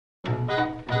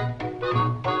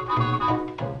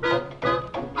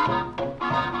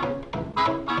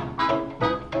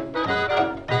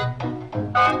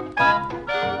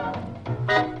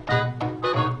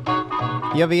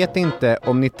Jag vet inte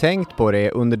om ni tänkt på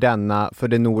det under denna för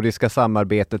det nordiska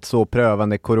samarbetet så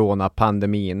prövande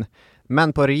coronapandemin.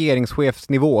 Men på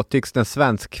regeringschefsnivå tycks den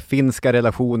svensk-finska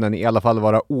relationen i alla fall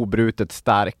vara obrutet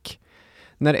stark.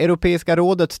 När Europeiska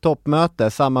rådets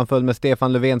toppmöte sammanföll med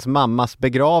Stefan Löfvens mammas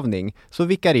begravning så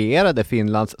vikarierade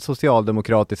Finlands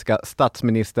socialdemokratiska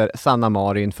statsminister Sanna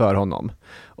Marin för honom.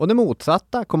 Och det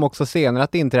motsatta kom också senare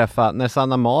att inträffa när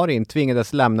Sanna Marin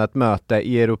tvingades lämna ett möte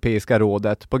i Europeiska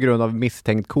rådet på grund av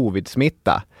misstänkt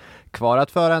covid-smitta. Kvar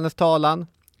att föra hennes talan?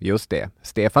 Just det,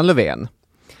 Stefan Löfven.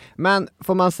 Men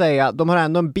får man säga, de har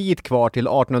ändå en bit kvar till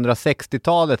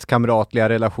 1860-talets kamratliga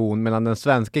relation mellan den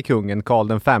svenska kungen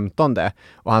Karl XV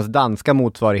och hans danska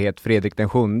motsvarighet Fredrik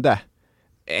VII.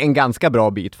 En ganska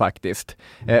bra bit faktiskt.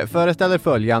 Föreställer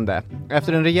följande.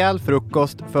 Efter en rejäl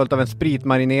frukost följt av en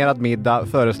spritmarinerad middag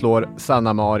föreslår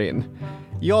Sanna Marin: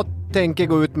 jag tänker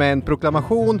gå ut med en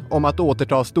proklamation om att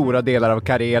återta stora delar av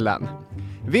Karelen.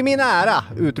 Vid min ära,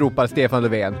 utropar Stefan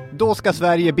Löfven, då ska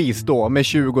Sverige bistå med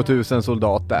 20 000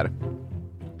 soldater.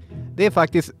 Det är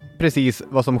faktiskt precis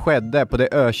vad som skedde på det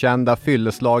ökända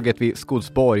fylleslaget vid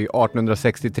Skodsborg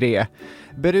 1863.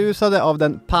 Berusade av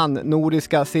den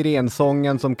pan-nordiska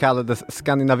sirensången som kallades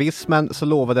skandinavismen så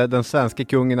lovade den svenska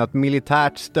kungen att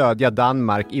militärt stödja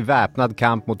Danmark i väpnad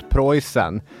kamp mot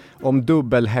Preussen om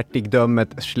dubbelhertigdömet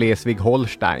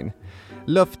Schleswig-Holstein.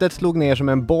 Löftet slog ner som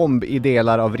en bomb i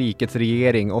delar av rikets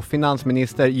regering och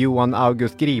finansminister Johan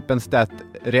August Gripenstedt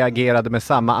reagerade med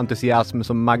samma entusiasm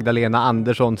som Magdalena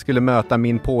Andersson skulle möta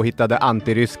min påhittade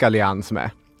antiryska allians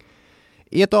med.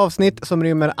 I ett avsnitt som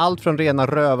rymmer allt från rena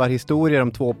rövarhistorier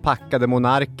om två packade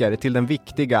monarker till den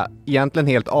viktiga, egentligen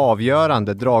helt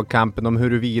avgörande dragkampen om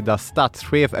huruvida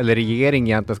statschef eller regering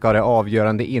egentligen ska ha det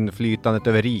avgörande inflytandet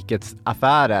över rikets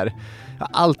affärer.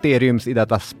 Allt det ryms i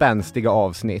detta spänstiga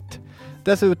avsnitt.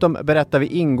 Dessutom berättar vi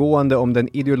ingående om den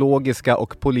ideologiska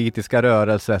och politiska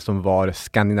rörelse som var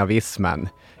skandinavismen.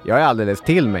 Jag är alldeles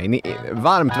till mig. Ni är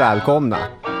varmt välkomna.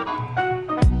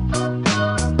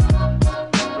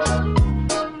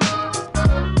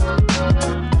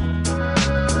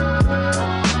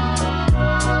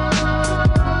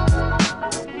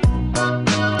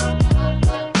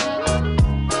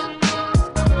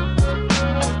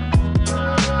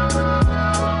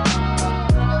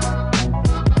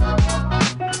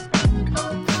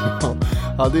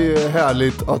 Ja, det är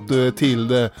härligt att du är till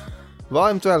det.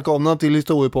 Varmt välkomna till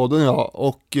Historiepodden, ja.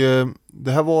 Och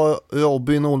det här var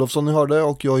Robin Olofsson ni hörde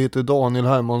och jag heter Daniel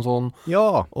Hermansson.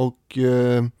 Ja. Och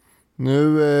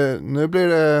nu blir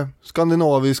det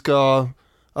skandinaviska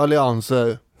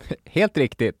allianser. Helt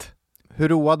riktigt. Hur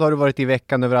road har du varit i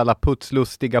veckan över alla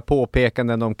putslustiga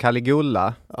påpekanden om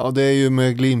Caligula? Ja, det är ju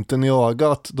med glimten i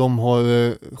ögat de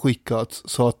har skickats.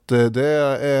 Så att det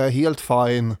är helt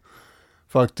fine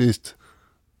faktiskt.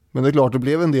 Men det är klart, det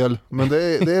blev en del. Men det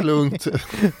är lugnt.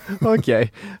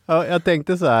 Okej. Ja, jag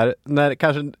tänkte så här. När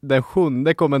kanske den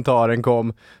 7:e kommentaren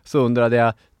kom så undrade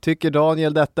jag: tycker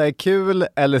Daniel detta är kul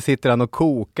eller sitter han och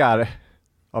kokar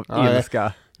av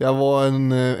ilska? Jag var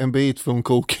en bit från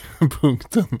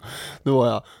kokpunkten. Det var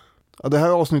jag. Ja, det här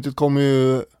avsnittet kommer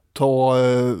ju ta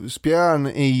spjärn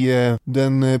i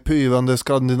den pyrande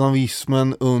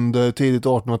skandinavismen under tidigt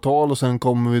 1800-tal och sen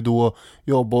kommer vi då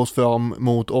jobba oss fram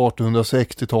mot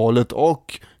 1860-talet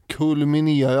och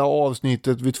kulminera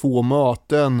avsnittet vid 2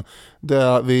 möten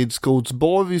där vid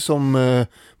Skodsborg som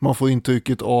man får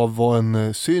intrycket av var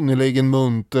en synnerligen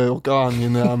munter och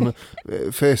angenäm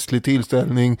festlig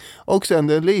tillställning och sen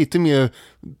det lite mer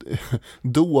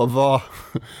dova,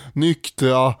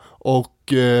 nyktra och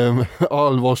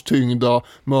allvarstyngda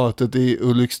mötet i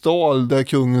Ulriksdal där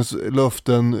kungens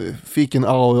löften fick en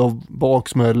aura av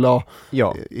baksmälla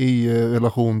i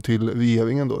relation till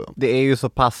regeringen då. Ja. Det är ju så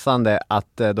passande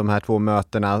att de här 2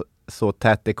 mötena så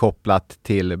tätt är kopplat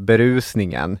till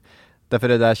berusningen. Därför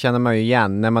det där känner man ju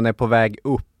igen när man är på väg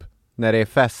upp, när det är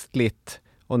festligt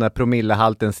och när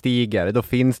promillehalten stiger, då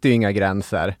finns det ju inga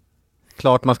gränser.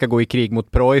 Klart man ska gå i krig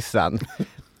mot Preussen,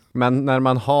 men när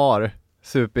man har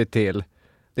supit till,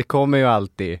 det kommer ju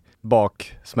alltid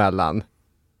baksmällan.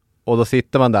 Och då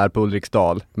sitter man där på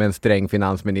Ulriksdal med en sträng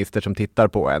finansminister som tittar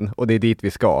på en. Och det är dit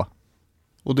vi ska.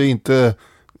 Och det är inte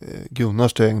Gunnar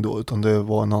Sträng då, utan det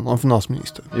var en annan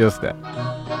finansminister. Just det.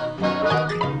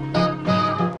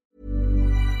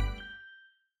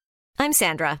 I'm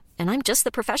Sandra, and I'm just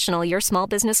the professional your small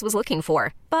business was looking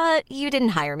for. But you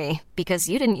didn't hire me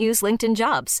because you didn't use LinkedIn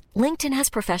Jobs. LinkedIn has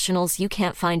professionals you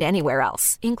can't find anywhere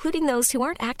else, including those who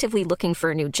aren't actively looking for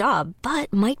a new job,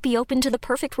 but might be open to the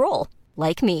perfect role,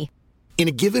 like me. In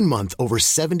a given month, over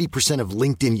 70% of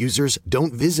LinkedIn users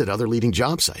don't visit other leading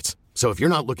job sites. So if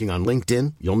you're not looking on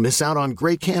LinkedIn, you'll miss out on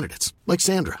great candidates like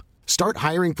Sandra.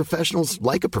 Start hiring professionals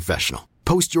like a professional.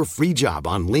 Post your free job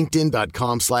on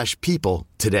linkedin.com/people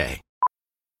today.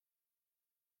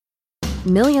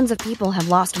 Millions of people have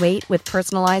lost weight with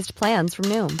personalized plans from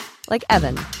Noom. Like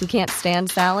Evan, who can't stand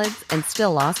salads and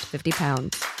still lost 50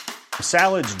 pounds.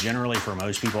 Salads generally for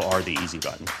most people are the easy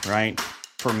button, right?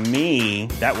 For me,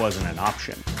 that wasn't an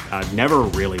option. I never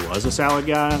really was a salad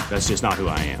guy. That's just not who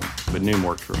I am. But Noom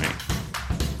worked for me.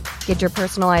 Get your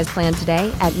personalized plan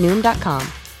today at Noom.com.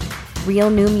 Real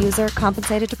Noom user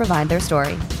compensated to provide their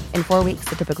story. In 4 weeks,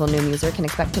 the typical Noom user can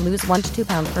expect to lose 1 to 2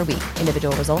 pounds per week.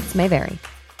 Individual results may vary.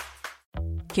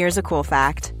 Here's a cool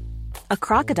fact. A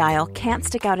crocodile can't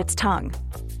stick out its tongue.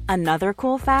 Another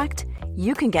cool fact,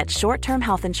 you can get short-term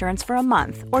health insurance for a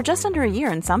month or just under a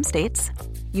year in some states.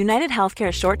 United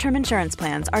Healthcare short-term insurance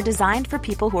plans are designed for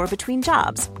people who are between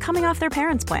jobs, coming off their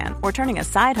parents' plan, or turning a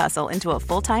side hustle into a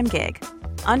full-time gig.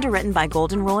 Underwritten by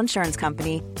Golden Rule Insurance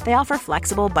Company, they offer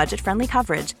flexible, budget-friendly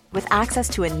coverage with access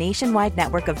to a nationwide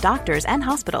network of doctors and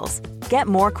hospitals. Get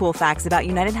more cool facts about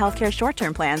United Healthcare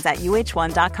short-term plans at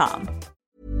uh1.com.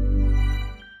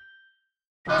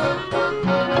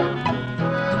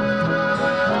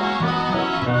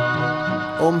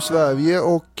 Om Sverige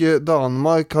och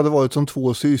Danmark hade varit som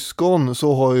två syskon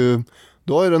så har ju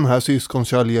den här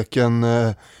syskonkärleken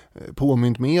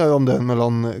påmint mer om den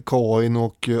mellan Kain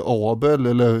och Abel,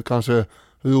 eller kanske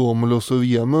Romulus och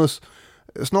Remus,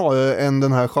 snarare än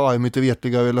den här charmigt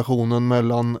vetliga relationen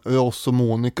mellan Ross och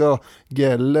Monica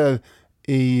Geller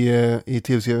i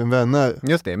tv-serien Vänner.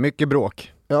 Just det, mycket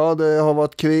bråk. Ja, det har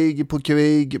varit krig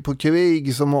på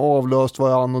krig som har avlöst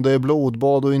varann, och det är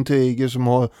blodbad och intriger som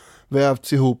har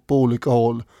vävts ihop på olika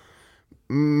håll.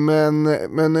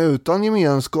 Men utan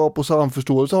gemenskap och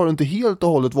samförståelse har det inte helt och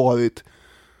hållet varit.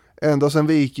 Ända sedan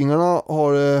vikingarna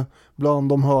har det bland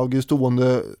de högre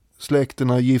stående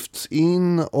släkterna gifts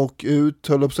in och ut,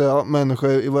 höll jag på att säga,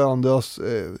 människor i varandras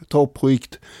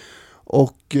toppskikt.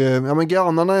 Och men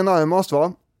grannarna är närmast,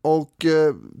 va? Och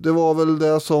det var väl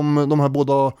det som de här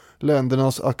båda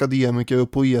ländernas akademiker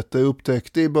och poeter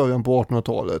upptäckte i början på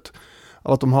 1800-talet.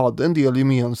 Att de hade en del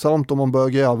gemensamt om man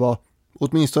började gräva.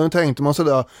 Åtminstone tänkte man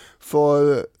sådär,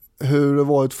 för hur det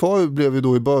varit förr blev ju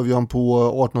då i början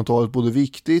på 1800-talet både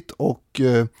viktigt och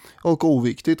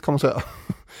oviktigt, kan man säga.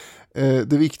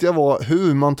 Det viktiga var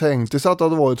hur man tänkte sig att det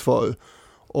hade varit förr.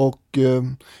 Och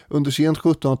under sent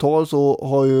 1700-tal så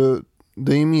har ju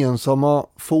det gemensamma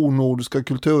fornnordiska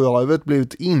kulturarvet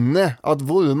blivit inne att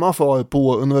vurma för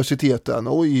på universiteten.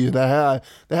 Oj, det här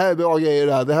är bra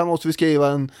grejer det här måste vi skriva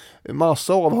en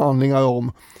massa avhandlingar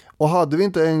om. Och hade vi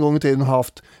inte en gång i tiden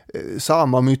haft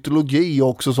samma mytologi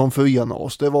också som förenar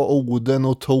oss? Det var Oden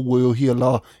och Tor och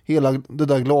hela det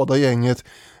där glada gänget.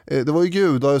 Det var ju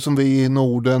gudar som vi i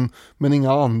Norden, men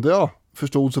inga andra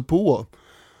förstod sig på.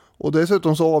 Och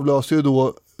dessutom så avlöser ju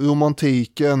då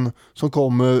romantiken som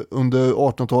kommer under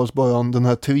 1800-talets början den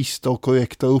här trista och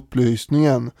korrekta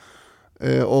upplysningen.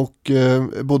 Och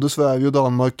både Sverige och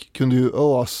Danmark kunde ju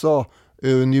ösa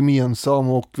en gemensam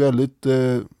och väldigt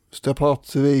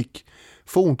strapatsrik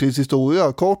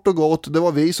forntidshistoria. Kort och gott, det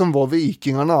var vi som var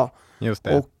vikingarna. Just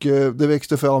det. Och det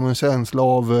växte fram en känsla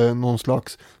av någon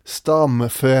slags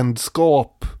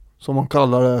stamfrändskap, som man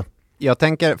kallar det. Jag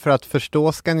tänker, för att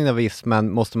förstå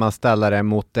skandinavismen måste man ställa det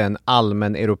mot en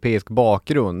allmän europeisk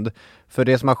bakgrund. För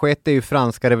det som har skett är ju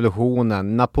franska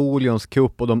revolutionen, Napoleons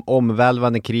kupp och de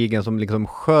omvälvande krigen som liksom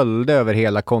sköljde över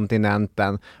hela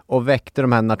kontinenten och väckte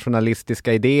de här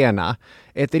nationalistiska idéerna.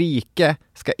 Ett rike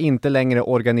ska inte längre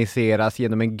organiseras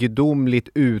genom en gudomligt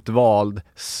utvald,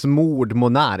 smord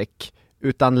monark,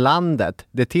 utan landet,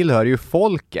 det tillhör ju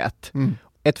folket.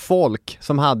 Ett folk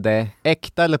som hade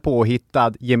äkta eller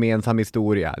påhittad gemensam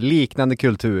historia, liknande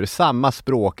kultur, samma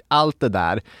språk, allt det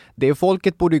där. Det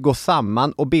folket borde gå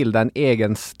samman och bilda en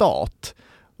egen stat.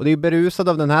 Och det är berusad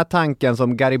av den här tanken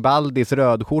som Garibaldis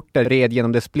rödskjortor red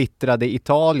genom det splittrade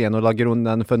Italien och la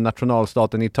grunden för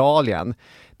nationalstaten Italien.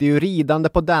 Det är ju ridande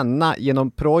på denna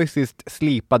genom preussiskt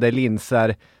slipade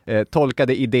linser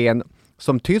tolkade idén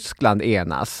som Tyskland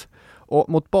enas. Och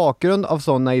mot bakgrund av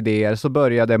sådana idéer så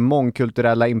började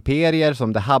mångkulturella imperier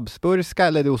som det habsburgska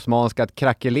eller det osmanska att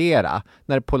krackelera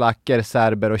när polacker,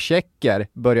 serber och tjecker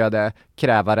började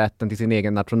kräva rätten till sin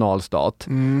egen nationalstat.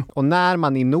 Och när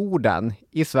man i Norden,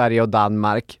 i Sverige och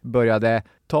Danmark, började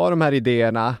ta de här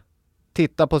idéerna,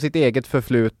 titta på sitt eget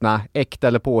förflutna, äkta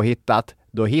eller påhittat,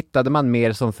 då hittade man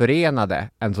mer som förenade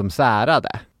än som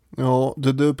särade. Ja,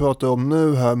 det du pratar om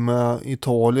nu här med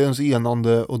Italiens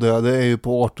enande och det är ju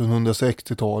på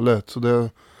 1860-talet. Så det är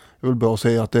väl bra att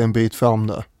säga att det är en bit fram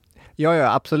där.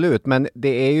 Ja, absolut. Men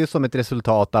det är ju som ett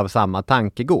resultat av samma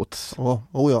tankegods.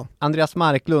 Ja. Andreas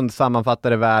Marklund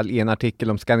sammanfattade väl i en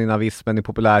artikel om skandinavismen i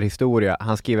populärhistoria.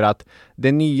 Han skriver att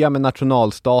det nya med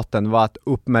nationalstaten var att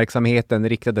uppmärksamheten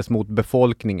riktades mot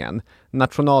befolkningen.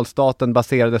 Nationalstaten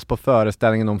baserades på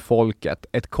föreställningen om folket,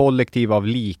 ett kollektiv av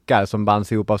likar som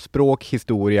bands ihop av språk,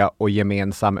 historia och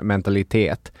gemensam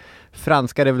mentalitet.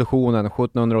 Franska revolutionen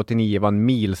 1789 var en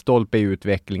milstolpe i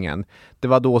utvecklingen. Det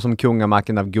var då som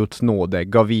kungamakten av Guds nåde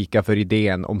gav vika för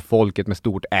idén om folket med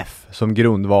stort F som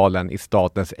grundvalen i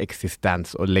statens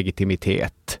existens och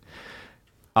legitimitet.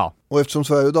 Ja. Och eftersom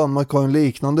Sverige och Danmark har en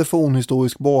liknande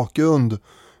fornhistorisk bakgrund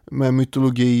med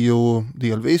mytologi och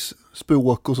delvis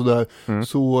språk och sådär,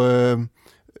 så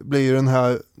blir den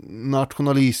här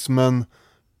nationalismen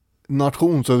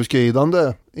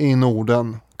nationsöverskridande i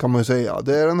Norden, kan man ju säga.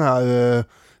 Det är den här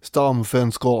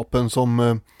stamfrändskapen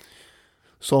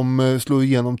som slår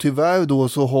igenom. Tyvärr då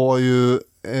så har ju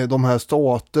de här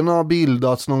staterna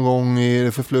bildats någon gång i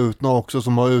det förflutna också,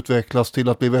 som har utvecklats till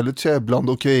att bli väldigt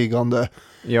käbblande och krigande.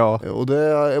 Ja. Och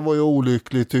det var ju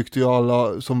olyckligt, tyckte ju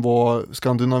alla som var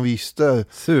skandinavister.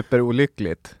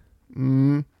 Superolyckligt.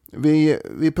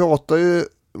 Vi pratar ju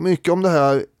mycket om det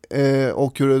här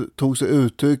och hur det tog sig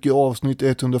uttryck i avsnitt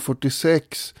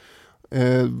 146,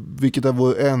 vilket är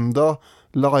vår enda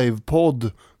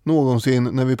livepodd någonsin,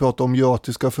 när vi pratade om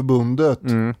Götiska förbundet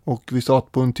och vi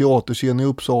satt på en teaterscen i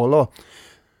Uppsala.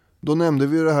 Då nämnde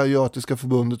vi det här Götiska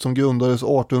förbundet som grundades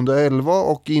 1811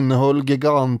 och innehöll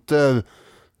giganter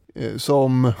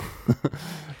som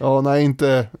ja, nej,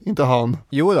 inte han.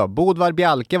 Jo då, Bodvar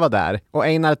Bjalke var där och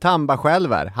Einar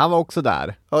Tambarskjälver, han var också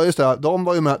där. Ja, just det, de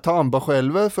var ju med.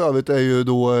 Tambarskjälver för övrigt är ju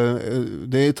då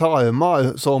det är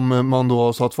tarmar som man då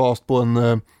har satt fast på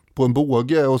en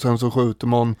båge och sen så skjuter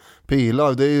man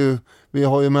pilar. Det är ju, vi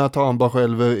har ju med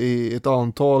Tambarskjälver i ett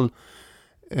antal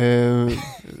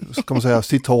ska man säga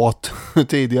citat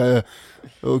tidigare.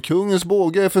 Och kungens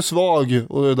båge är för svag,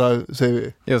 och det där säger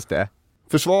vi. Just det.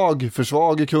 För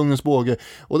svag är kungens båge.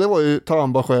 Och det var ju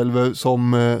Tambarskjälver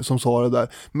som sa det där.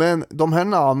 Men de här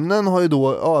namnen har ju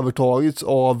då övertagits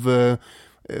av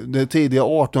det tidiga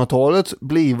 1800-talets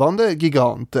blivande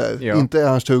giganter. Ja. Inte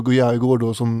Ernst-Hugo Järegård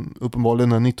då, som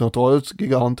uppenbarligen är 1900-talets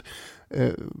gigant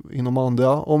inom andra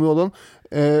områden.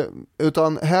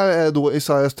 Utan här är då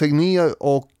Esaias Tegnér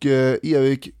och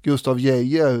Erik Gustav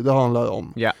Geijer det handlar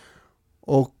om. Ja.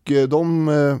 Och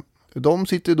de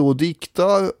sitter då och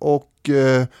diktar och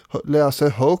läser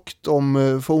högt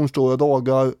om fornstora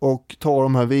dagar och tar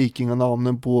de här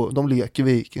vikinganamnen på, de leker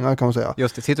vikingar kan man säga.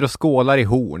 Just det, sitter och skålar i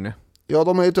horn. Ja,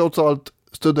 de är ju trots allt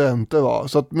studenter, va?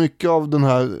 Så att mycket av den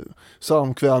här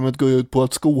samkvämet går ut på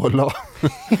att skåla.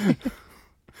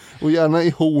 Och gärna i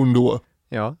horn då.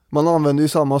 Ja. Man använder ju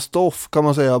samma stoff kan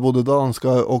man säga, både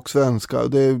danskar och svenskar.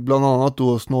 Det är bland annat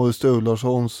då Snorre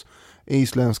Sturlasons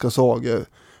isländska sagor.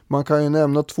 Man kan ju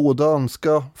nämna 2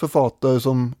 danska författare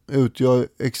som utgör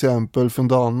exempel från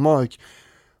Danmark.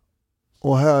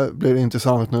 Och här blir det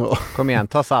intressant nu då. Kom igen,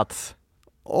 ta sats.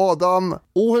 Adam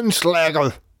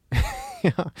Oehlenschläger.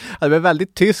 Ja, det blev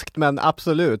väldigt tyskt, men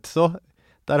absolut. Så,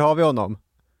 där har vi honom.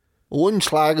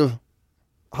 Oehlenschläger.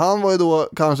 Han var ju då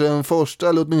kanske den första,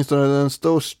 eller åtminstone den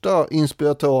största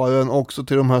inspiratören också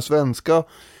till de här svenska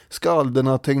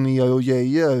skalderna Tegnér och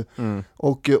Geijer.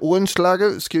 Och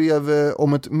Oehlenschläger skrev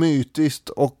om ett mytiskt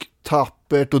och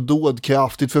tappert och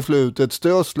dådkraftigt förflutet,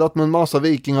 strösslat med en massa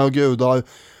vikingar och gudar.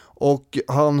 Och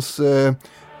hans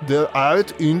Det är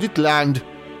ett yndigt land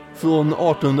från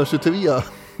 1823.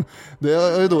 Det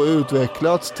har ju då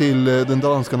utvecklats till den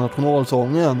danska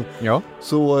nationalsången. Ja.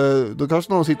 Så då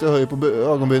kanske någon sitter och höjer på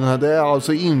ögonbrynen här. Det är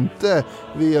alltså inte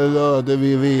vi är röde,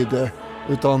 vi är vide.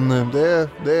 Utan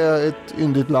det är ett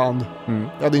yndigt land.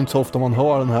 Ja, det är inte så ofta man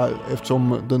hör den här,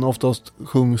 eftersom den oftast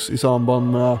sjungs i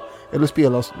samband med, eller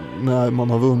spelas när man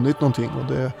har vunnit någonting.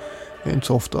 Och det är inte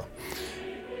så ofta.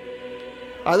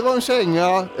 Ja, det var en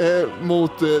känga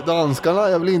mot danskarna.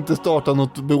 Jag vill inte starta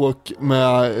något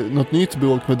nytt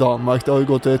bråk med Danmark. Det har ju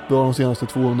gått rätt bra de senaste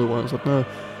 200 åren. Så att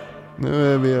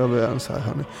nu är vi överens här,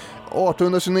 hörni.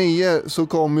 1829 så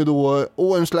kom ju då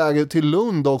Oehlenschläger till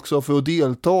Lund också för att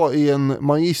delta i en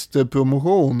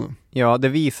magisterpromotion. Ja, det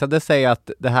visade sig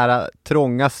att det här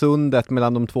trånga sundet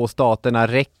mellan de 2 staterna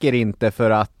räcker inte för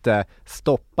att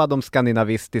stoppa de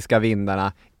skandinavistiska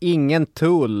vindarna. Ingen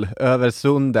tull över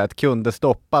sundet kunde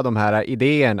stoppa de här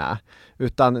idéerna.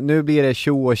 Utan nu blir det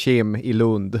tjo och kim i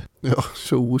Lund. Ja,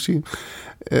 tjo och kim.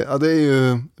 Ja, det är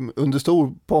ju under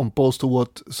stor pompa och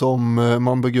ståt som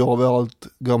man begraver allt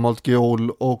gammalt groll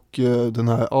och den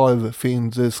här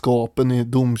arvfiendskapen i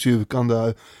domkyrkan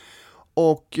där.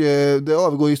 Och det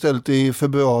övergår istället i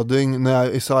förbrödring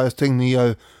när Esaias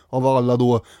Tegnér av alla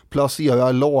då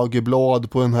placerar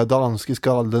lagerblad på den här danske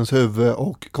skaldens huvud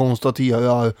och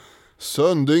konstaterar: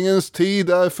 söndringens tid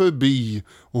är förbi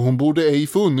och hon borde ej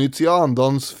funnits i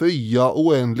andans fria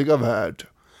oändliga värld.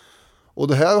 Och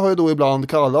det här har ju då ibland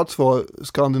kallats för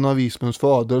skandinavismens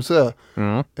födelse.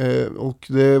 Och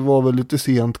det var väl lite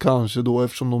sent kanske då,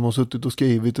 eftersom de har suttit och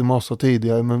skrivit en massa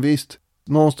tidigare. Men visst,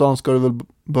 någonstans ska det väl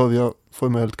börja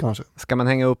formellt kanske. Ska man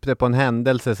hänga upp det på en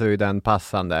händelse så är ju den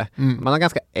passande. Man har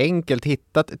ganska enkelt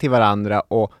hittat till varandra,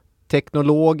 och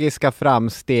teknologiska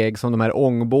framsteg som de här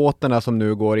ångbåtarna som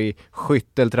nu går i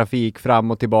skytteltrafik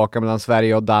fram och tillbaka mellan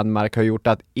Sverige och Danmark har gjort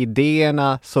att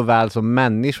idéerna såväl som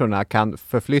människorna kan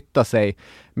förflytta sig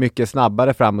mycket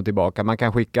snabbare fram och tillbaka. Man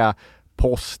kan skicka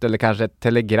post eller kanske ett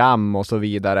telegram och så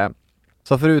vidare.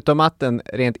 Så förutom att den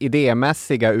rent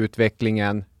idémässiga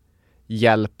utvecklingen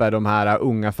hjälper de här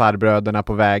unga farbröderna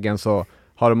på vägen, så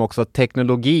har de också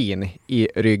teknologin i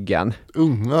ryggen.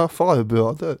 Unga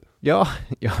farbröder? Ja,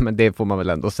 men det får man väl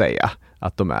ändå säga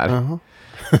att de är. Uh-huh.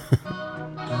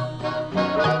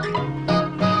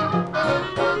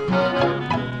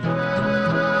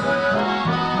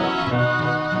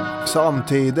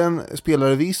 Samtiden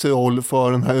spelar viss roll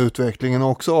för den här utvecklingen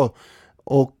också.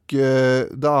 Och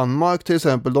Danmark till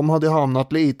exempel, de hade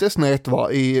hamnat lite snett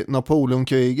i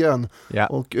Napoleonkrigen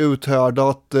och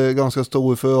uthärdat ganska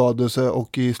stor förödelse,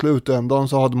 och i slutändan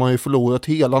så hade man ju förlorat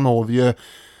hela Norge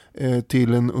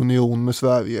till en union med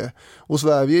Sverige. Och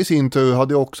Sverige i sin tur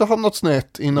hade också hamnat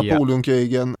snett i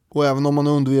Napoleonkrigen, och även om man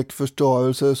undvek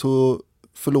förstörelse så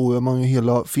förlorar man ju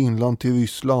hela Finland till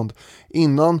Ryssland,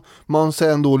 innan man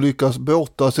sen då lyckas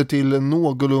brotta sig till en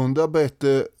någorlunda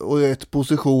bättre och rätt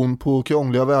position på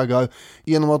krångliga vägar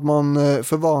genom att man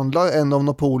förvandlar en av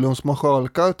Napoleons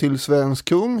marskalkar till svensk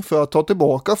kung för att ta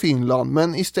tillbaka Finland,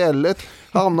 men istället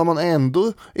hamnar man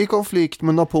ändå i konflikt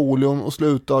med Napoleon och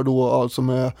slutar då alltså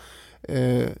med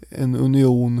en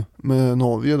union med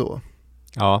Norge då.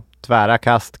 Ja, tvära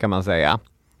kast kan man säga.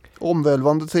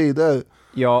 Omvälvande tider.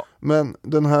 Ja. Men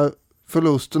den här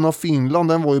förlusten av Finland,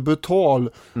 den var ju brutal.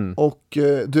 Och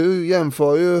du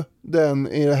jämför ju den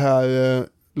i det här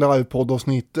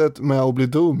livepoddavsnittet med att bli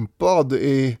dumpad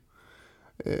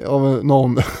av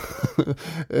någon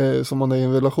som man är i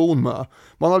en relation med.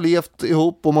 Man har levt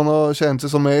ihop och man har känt sig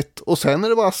som ett, och sen är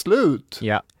det bara slut.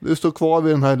 Ja. Du står kvar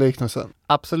vid den här liknelsen.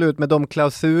 Absolut, med de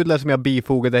klausuler som jag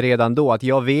bifogade redan då, att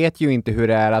jag vet ju inte hur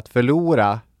det är att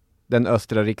förlora den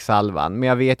östra rikshalvan, men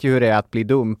jag vet ju hur det är att bli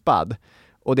dumpad.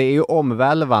 Och det är ju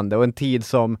omvälvande och en tid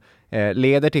som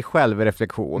leder till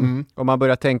självreflektion. Och man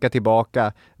börjar tänka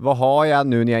tillbaka, vad har jag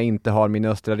nu när jag inte har min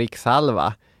östra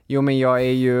rikshalva? Jo, men jag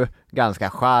är ju ganska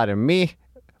charmig,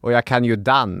 och jag kan ju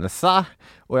dansa,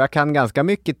 och jag kan ganska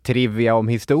mycket trivia om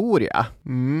historia.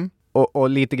 Och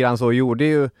lite grann så gjorde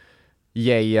ju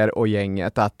Geijer och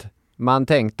gänget, att man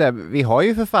tänkte, vi har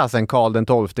ju för fasen Karl den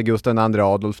 12, Gustav II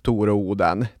Adolf, Tor och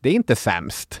Oden. Det är inte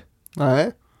sämst.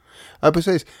 Nej, ja,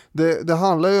 precis. Det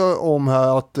handlar ju om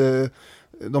här att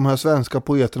de här svenska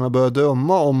poeterna börjar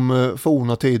drömma om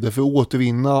forna tider för att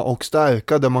återvinna och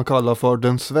stärka det man kallar för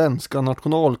den svenska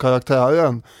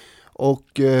nationalkaraktären. Och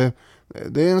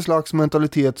det är en slags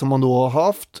mentalitet som man då har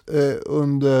haft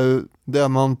under det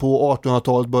man på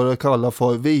 1800-talet började kalla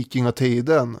för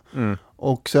vikingatiden.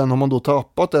 Och sen har man då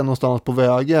tappat den någonstans på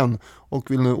vägen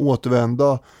och vill nu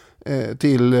återvända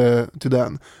till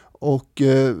den. Och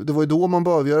det var ju då man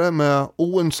började med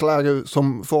Oehlenschläger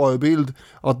som förebild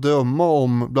att döma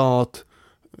om bland annat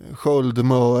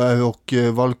sköldmöer och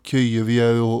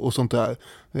valkyrier och sånt där.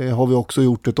 Det har vi också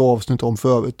gjort ett avsnitt om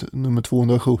förut, nummer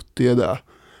 270 är det.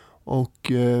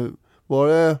 Och var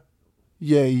det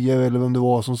Geijer eller vem det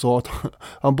var som sa att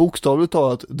han bokstavligt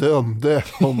talat drömde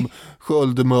om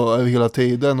sköldmöer hela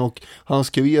tiden, och han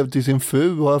skrev till sin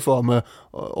fru, har jag för mig,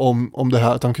 om det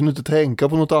här, att han kunde inte tänka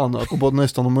på något annat och bad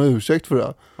nästan om ursäkt för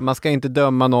det. Man ska inte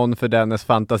döma någon för dennes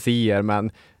fantasier,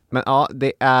 men ja,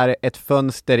 det är ett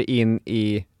fönster in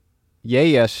i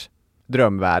Geijers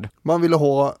drömvärld. Man ville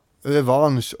ha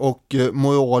revansch och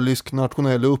moralisk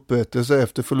nationell upprättelse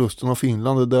efter förlusten av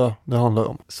Finland, det handlar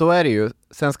om. Så är det ju.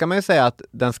 Sen ska man ju säga att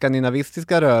den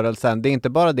skandinavistiska rörelsen, det är inte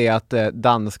bara det att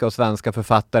danska och svenska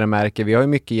författare märker vi har ju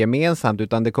mycket gemensamt,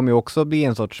 utan det kommer ju också bli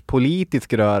en sorts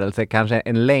politisk rörelse, kanske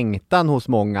en längtan hos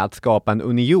många att skapa en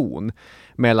union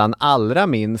mellan allra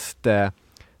minst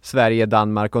Sverige,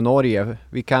 Danmark och Norge.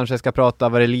 Vi kanske ska prata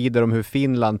vad det lider om hur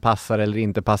Finland passar eller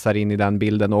inte passar in i den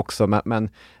bilden också. Men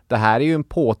det här är ju en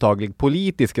påtaglig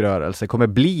politisk rörelse. Kommer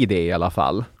bli det i alla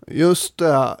fall. Just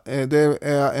det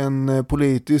är en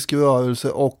politisk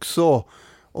rörelse också.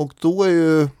 Och då är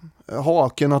ju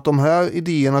haken att de här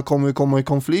idéerna kommer komma i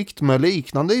konflikt med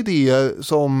liknande idéer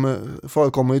som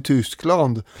förekommer i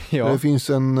Tyskland. Ja. Det finns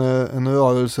en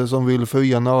rörelse som vill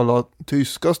förena alla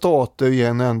tyska stater i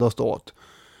en enda stat.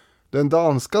 Den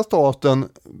danska staten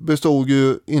bestod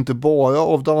ju inte bara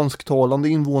av dansktalande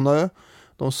invånare.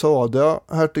 De södra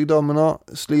hertigdömena,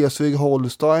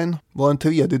 Schleswig-Holstein, var en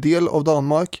tredjedel av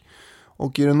Danmark.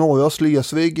 Och i det norra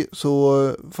Schleswig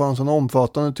så fanns en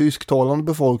omfattande tysktalande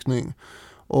befolkning.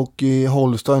 Och i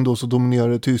Holstein då så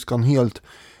dominerade tyskan helt.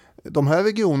 De här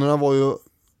regionerna var ju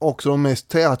också de mest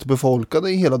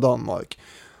tätbefolkade i hela Danmark.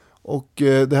 Och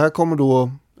det här kommer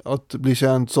då att bli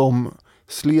känt som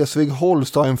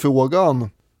Schleswig-Holstein-frågan.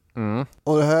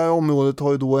 Och det här området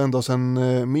har ju då ända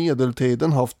sedan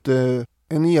medeltiden haft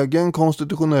en egen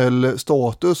konstitutionell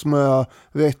status med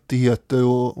rättigheter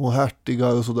och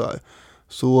hertigar och sådär.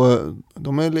 Så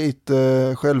de är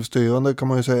lite självstyrande kan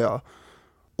man ju säga.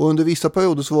 Och under vissa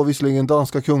perioder så var visserligen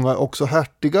danska kungar också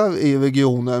hertigar i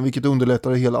regionen, vilket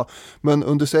underlättade det hela. Men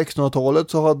under 1600-talet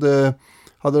så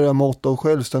hade det mått av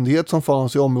självständighet som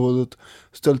fanns i området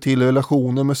ställt till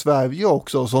relationer med Sverige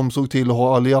också, som såg till att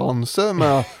ha allianser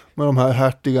med de här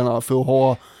hertigarna för att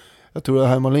ha, jag tror det är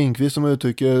Herman Lindqvist som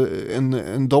uttrycker,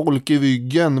 en dolk i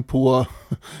ryggen på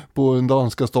den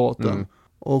danska staten.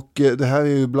 Och det här är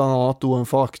ju bland annat då en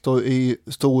faktor i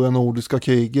stora nordiska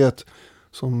kriget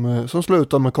som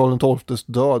slutar med Karl XIIs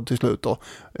död till slut då,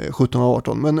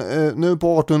 1718. Men nu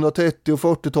på 1830- och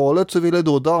 40-talet så ville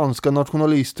då danska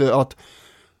nationalister att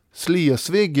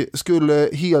Schleswig skulle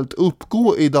helt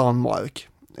uppgå i Danmark,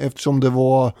 eftersom det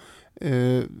var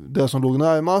det som låg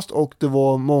närmast och det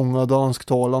var många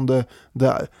dansktalande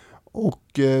där.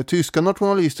 Och tyska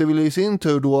nationalister ville i sin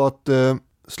tur då att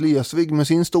Schleswig med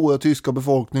sin stora tyska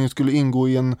befolkning skulle ingå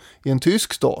i en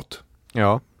tysk stat.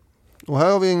 Ja. Och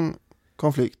här har vi en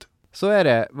konflikt. Så är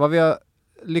det. Vad vi har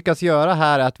lyckats göra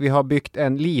här är att vi har byggt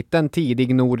en liten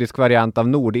tidig nordisk variant av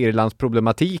Nordirlands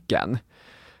problematiken.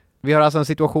 Vi har alltså en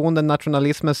situation där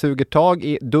nationalismen suger tag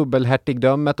i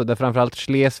dubbelhertigdömet och där framförallt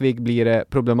Schleswig blir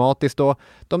problematiskt då.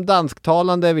 De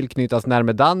dansktalande vill knytas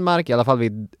närmare Danmark, i alla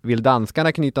fall vill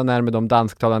danskarna knyta närmare de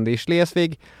dansktalande i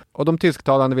Schleswig, och de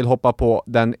tysktalande vill hoppa på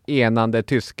den enande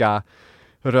tyska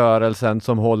rörelsen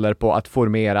som håller på att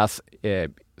formeras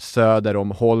söder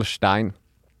om Holstein.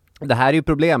 Det här är ju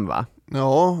problem, va?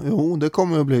 Ja, det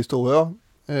kommer att bli stora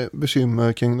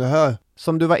bekymmer kring det här.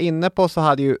 Som du var inne på så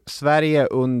hade ju Sverige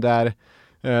under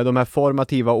de här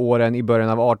formativa åren i början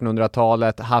av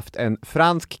 1800-talet haft en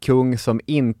fransk kung som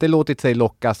inte låtit sig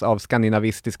lockas av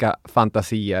skandinavistiska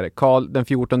fantasier. Karl den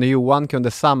 14 Johan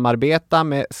kunde samarbeta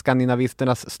med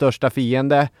skandinavisternas största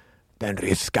fiende, den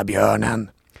ryska björnen,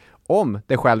 om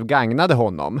det själv gagnade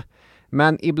honom.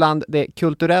 Men ibland det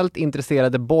kulturellt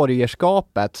intresserade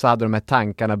borgerskapet så hade de här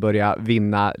tankarna börjat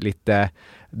vinna lite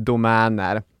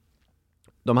domäner.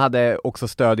 De hade också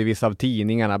stöd i vissa av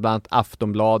tidningarna, bland annat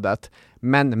Aftonbladet.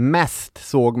 Men mest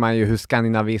såg man ju hur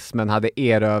skandinavismen hade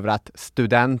erövrat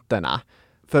studenterna.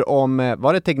 För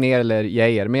var det Tegnér eller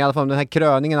Geijer? Men i alla fall den här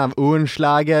kröningen av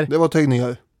Unschlager. Det var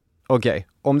Tegnér. Okej.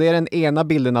 Om det är den ena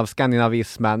bilden av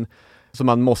skandinavismen som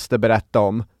man måste berätta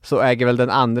om, så äger väl den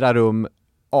andra rum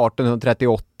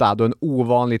 1838, då en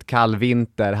ovanligt kall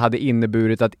vinter hade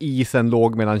inneburit att isen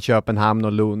låg mellan Köpenhamn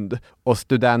och Lund och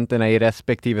studenterna i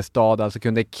respektive stad alltså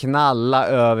kunde knalla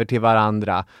över till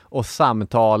varandra och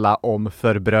samtala om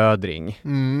förbrödring.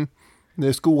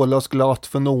 Det skålas glatt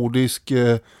för nordisk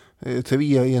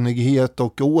treenighet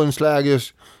och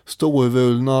Unschlagers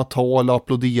storvulna tal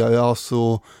applåderas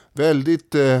och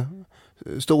väldigt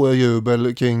stora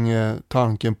jubel kring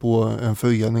tanken på en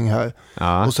förening här.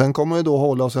 Ja. Och sen kommer det då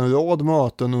hållas en rad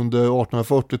möten under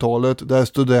 1840-talet där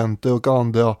studenter och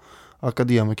andra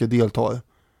akademiker deltar.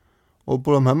 Och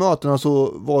på de här mötena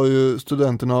så var ju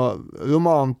studenterna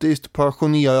romantiskt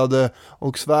passionerade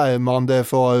och svärmande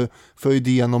för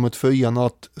idén om ett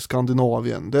förenat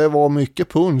Skandinavien. Det var mycket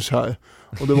punch här.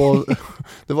 Och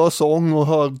det var sång och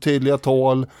högtidliga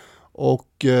tal. Och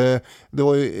det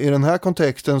var i den här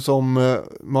kontexten som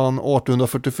man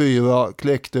 1844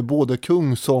 kläckte både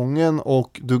kungsången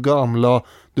och Du gamla,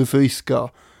 du friska.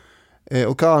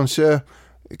 Och kanske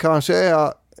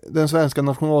är den svenska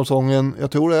nationalsången,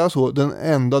 jag tror det är så, den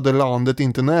enda där landet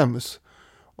inte nämns.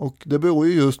 Och det beror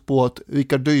ju just på att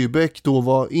Richard Dybeck då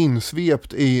var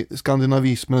insvept i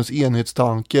skandinavismens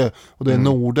enhetstanke och det är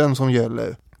Norden som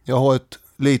gäller. Jag har ett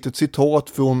litet citat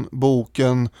från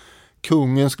boken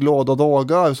Kungens glada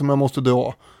dagar som jag måste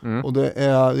dra. Och det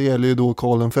gäller ju då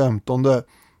Karl XV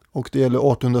och det gäller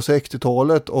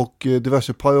 1860-talet och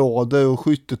diverse parader och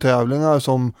skyttetävlingar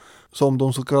som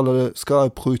de så kallade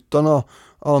skarpskyttarna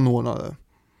anordnade.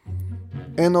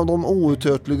 En av de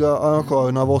outtröttliga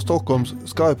arrangörerna var Stockholms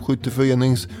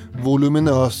skarpskytteförenings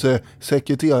voluminöse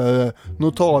sekreterare,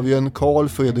 notarien Carl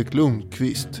Fredrik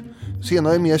Lundqvist.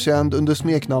 Senare mer känd under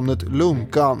smeknamnet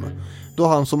Lunkan, då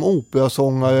han som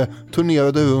operasångare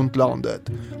turnerade runt landet,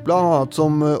 bland annat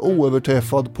som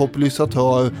oöverträffad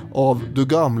popularisatör av Du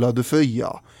gamla, du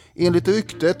fria. Enligt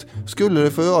ryktet skulle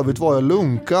det för övrigt vara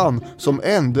Lunkan som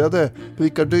ändrade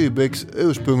Richard Dybecks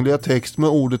ursprungliga text med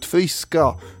ordet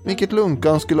friska, vilket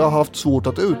Lunkan skulle ha haft svårt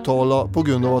att uttala på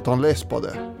grund av att han läspade.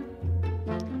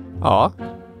 Ja,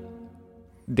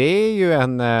 det är ju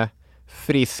en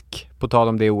frisk, på tal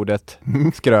om det ordet,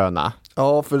 skröna.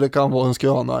 Ja, för det kan vara en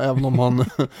skröna, även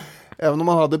om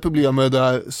han hade problem med det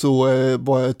där, så är det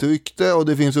bara ett rykte, och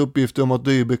det finns uppgifter om att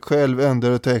Dybeck själv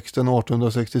ändrade texten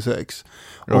 1866.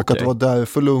 Och att det var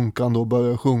därför Lunkan då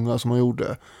började sjunga som han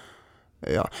gjorde.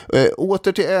 Ja.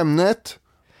 Åter till ämnet,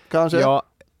 kanske? Ja,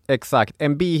 exakt.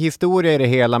 En bihistoria i det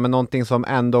hela, men någonting som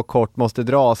ändå kort måste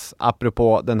dras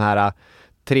apropå den här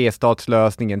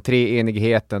trestatslösningen,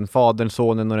 treenigheten, Fadern,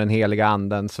 Sonen och den heliga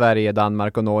anden, Sverige,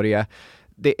 Danmark och Norge.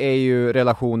 Det är ju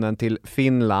relationen till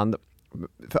Finland.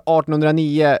 För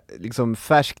 1809, liksom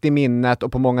färskt i minnet,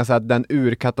 och på många sätt den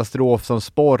urkatastrof som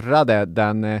sporrade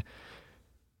den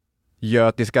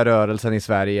götiska rörelsen i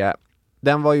Sverige,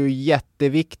 den var ju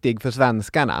jätteviktig för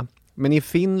svenskarna. Men i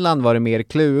Finland var det mer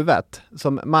kluvet.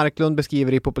 Som Marklund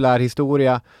beskriver i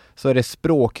populärhistoria så är det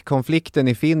språkkonflikten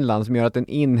i Finland som gör att den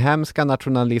inhemska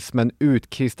nationalismen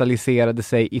utkristalliserade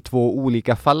sig i två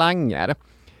olika falanger.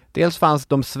 Dels fanns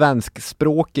de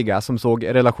svenskspråkiga som såg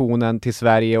relationen till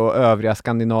Sverige och övriga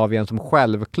Skandinavien som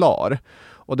självklar.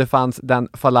 Och det fanns den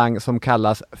falang som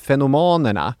kallas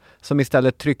fenomanerna, som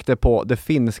istället tryckte på det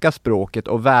finska språket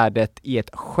och värdet i ett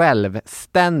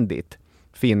självständigt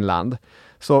Finland.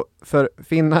 Så för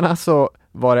finnarna så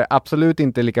var det absolut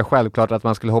inte lika självklart att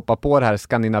man skulle hoppa på det här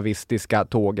skandinavistiska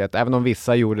tåget, även om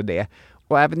vissa gjorde det.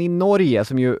 Och även i Norge,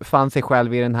 som ju fann sig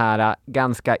själv i den här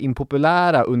ganska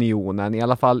impopulära unionen, i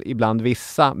alla fall ibland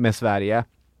vissa med Sverige,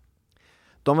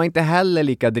 de var inte heller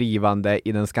lika drivande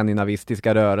i den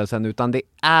skandinavistiska rörelsen, utan det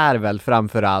är väl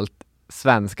framförallt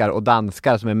svenskar och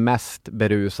danskar som är mest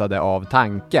berusade av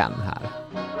tanken här.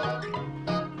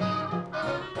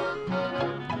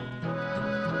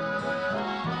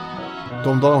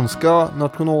 De danska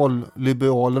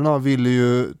nationalliberalerna ville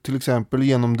ju till exempel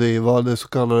genomdriva det så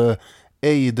kallade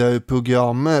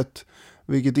Eider-programmet,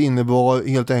 vilket innebar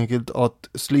helt enkelt att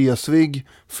Slesvig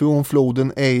från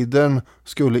floden Eidern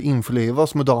skulle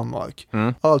införlivas med Danmark.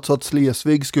 Alltså att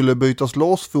Slesvig skulle bytas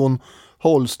loss från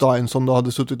Holstein som de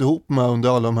hade suttit ihop med under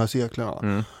alla de här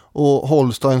seklerna. Och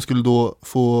Holstein skulle då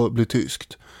få bli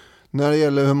tyskt. När det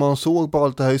gäller hur man såg på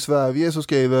allt det här i Sverige så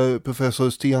skriver professor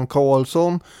Sten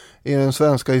Karlsson i den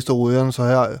svenska historien så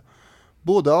här: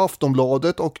 både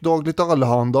Aftonbladet och Dagligt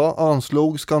Allehanda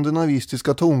anslog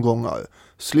skandinavistiska tongångar.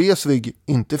 Slesvig,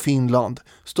 inte Finland,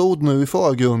 stod nu i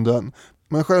förgrunden,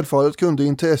 men självfallet kunde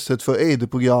intresset för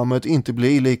Eider-programmet inte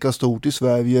bli lika stort i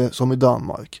Sverige som i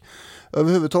Danmark.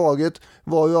 Överhuvudtaget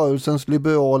var rörelsens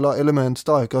liberala element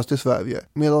starkast i Sverige,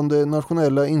 medan det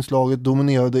nationella inslaget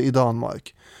dominerade i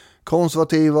Danmark.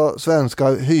 Konservativa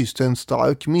svenskar hyste en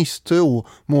stark misstro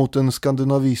mot den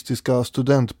skandinavistiska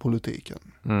studentpolitiken.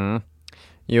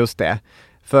 Just det.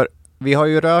 För vi har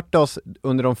ju rört oss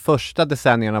under de första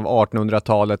decennierna av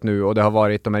 1800-talet nu, och det har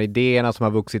varit de här idéerna som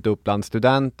har vuxit upp bland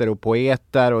studenter och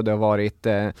poeter, och det har varit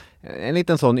en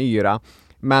liten sån yra.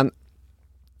 Men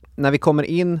när vi kommer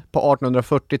in på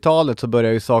 1840-talet så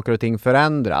börjar ju saker och ting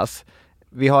förändras.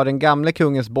 Vi har den gamle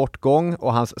kungens bortgång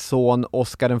och hans son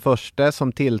Oscar den förste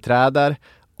som tillträder.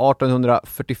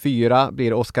 1844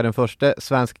 blir Oscar den förste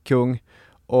svensk kung,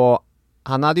 och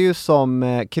han hade ju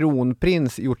som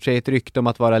kronprins gjort sig ett rykte om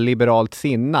att vara liberalt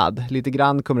sinnad. Lite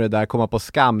grann kommer det där komma på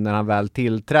skam när han väl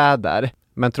tillträder.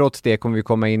 Men trots det kommer vi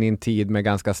komma in i en tid med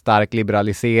ganska stark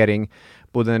liberalisering,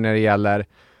 både när det gäller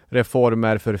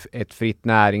reformer för ett fritt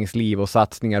näringsliv och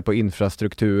satsningar på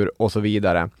infrastruktur och så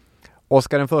vidare.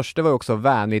 Oscar den förste var också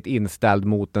vänligt inställd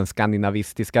mot den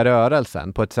skandinavistiska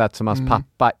rörelsen på ett sätt som hans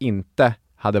pappa inte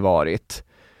hade varit.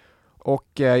 Och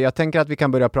jag tänker att vi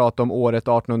kan börja prata om året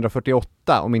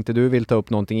 1848, om inte du vill ta upp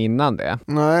någonting innan det.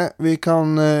 Nej, vi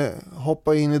kan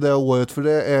hoppa in i det året, för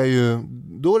det är ju,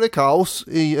 då är det kaos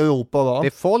i Europa, va? Det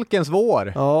är folkens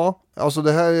vår. Ja, alltså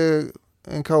det här är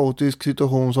en kaotisk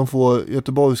situation som får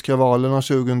Göteborgskravallerna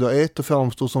 2001 att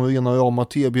framstå som rena rama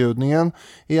tebjudningen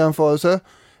i jämförelse.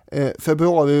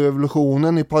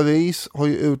 Februarirevolutionen i Paris har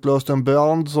ju utlöst en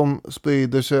brand som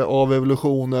sprider sig av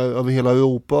revolutioner över hela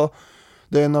Europa.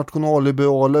 Det är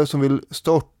nationalliberaler som vill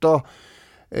störta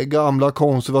gamla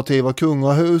konservativa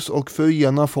kungahus och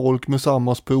förena folk med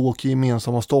samma språk i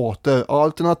gemensamma stater.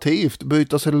 Alternativt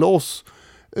bryta sig loss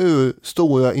ur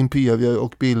stora imperier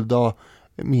och bilda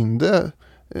mindre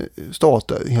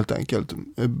stater helt enkelt.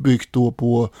 Byggt då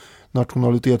på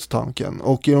nationalitetstanken.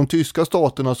 Och i de tyska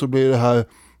staterna så blir det här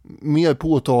mer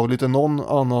påtagligt än någon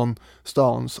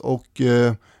annanstans. Och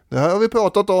det här har vi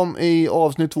pratat om i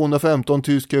avsnitt 215,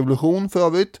 tysk revolution för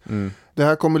övrigt. Det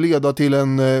här kommer leda till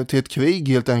ett krig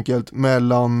helt enkelt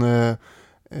mellan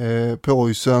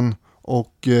Preussen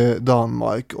och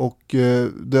Danmark. Och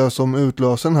det som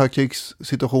utlöser den här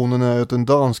krigssituationen är att den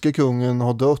danske kungen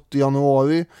har dött i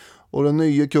januari. Och den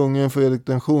nya kungen Fredrik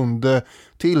den sjunde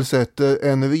tillsätter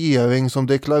en regering som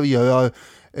deklarerar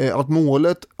att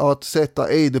målet att sätta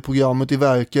Eide-programmet i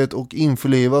verket och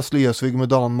införliva Schleswig med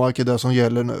Danmark är det som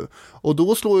gäller nu. Och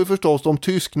då slår ju förstås de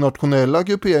tysk-nationella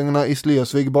grupperingarna i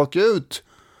Schleswig bakut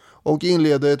och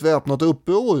inleder ett väpnat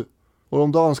uppror. Och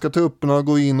de danska trupperna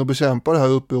går in och bekämpar det här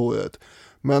upproret.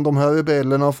 Men de här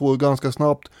rebellerna får ganska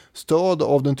snabbt stöd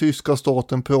av den tyska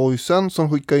staten Preussen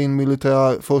som skickar in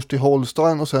militär först till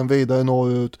Holstein och sen vidare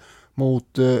norrut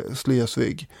mot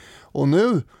Schleswig. Och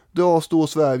nu dras då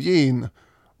Sverige in.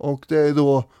 Och det är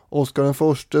då Oscar den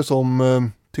förste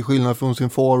som till skillnad från sin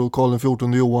far och Karl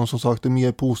XIV Johan som sagt är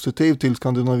mer positiv till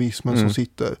skandinavismen som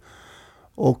sitter.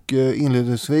 Och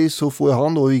inledningsvis så får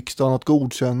han då riksdagen att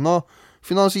godkänna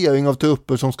finansiering av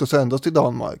trupper som ska sändas till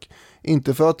Danmark.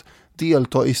 Inte för att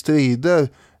delta i strider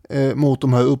mot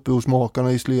de här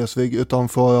upprorsmakarna i Schleswig utan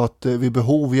för att vid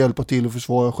behov hjälpa till att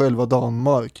försvara själva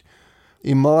Danmark.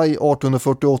 I maj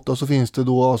 1848 så finns det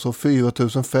då alltså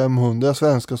 4500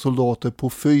 svenska soldater på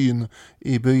Fyn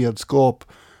i beredskap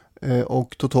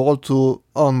och totalt så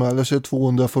anmäler sig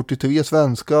 243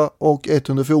 svenska och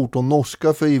 114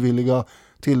 norska frivilliga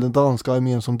till den danska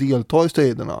armén som deltar i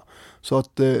striderna. Så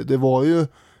att det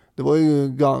var ju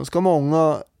ganska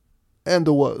många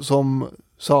ändå som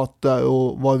satt där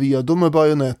och var redo med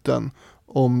bajonetten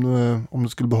om det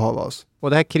skulle behövas. Och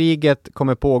det här kriget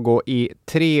kommer pågå i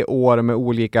 3 år med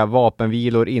olika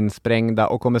vapenvilor insprängda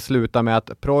och kommer sluta med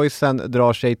att Preussen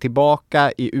drar sig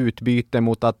tillbaka i utbyte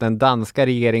mot att den danska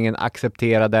regeringen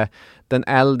accepterade den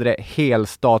äldre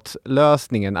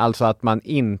helstatslösningen, alltså att man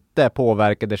inte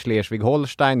påverkade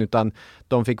Schleswig-Holstein utan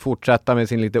de fick fortsätta med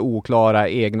sin lite oklara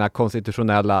egna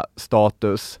konstitutionella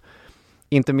status.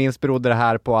 Inte minst berodde det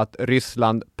här på att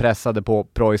Ryssland pressade på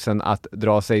Preussen att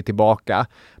dra sig tillbaka.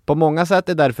 På många sätt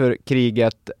är därför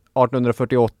kriget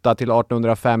 1848 till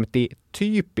 1850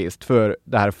 typiskt för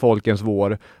det här Folkens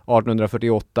vår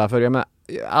 1848. För jag menar,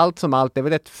 allt som allt är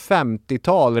väl ett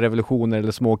 50-tal revolutioner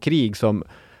eller små krig som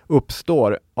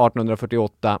uppstår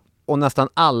 1848. Och nästan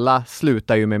alla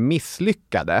slutar ju med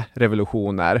misslyckade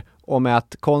revolutioner och med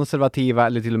att konservativa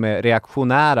eller till och med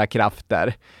reaktionära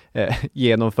krafter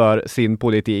genomför sin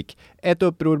politik. Ett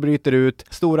uppror bryter ut,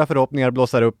 stora förhoppningar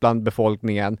blossar upp bland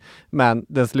befolkningen, men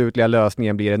den slutliga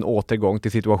lösningen blir en återgång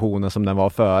till situationen som den var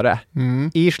före.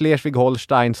 I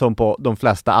Schleswig-Holstein som på de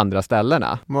flesta andra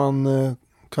ställena. Man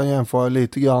kan jämföra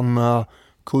lite grann med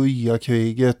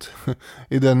Koreakriget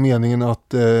i den meningen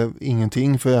att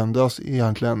ingenting förändras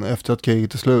egentligen efter att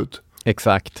kriget är slut.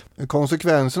 Exakt.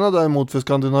 Konsekvenserna däremot för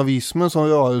skandinavismen som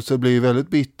rörelse blir väldigt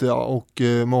bittra och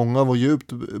många var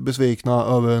djupt besvikna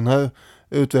över den här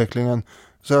utvecklingen.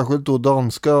 Särskilt då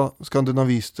danska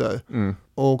skandinavister.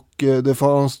 Och det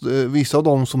fanns vissa av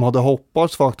dem som hade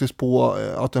hoppats faktiskt på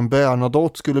att en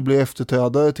Bernadotte skulle bli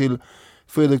efterträdare till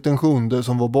Fredrik den sjunde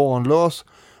som var barnlös.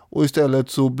 Och istället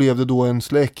så blev det då en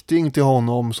släkting till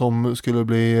honom som skulle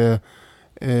bli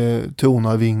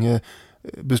tronarvinge,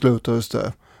 beslutades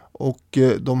det. Och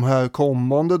de här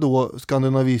kommande då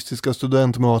skandinavistiska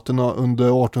studentmötena under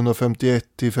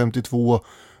 1851-52,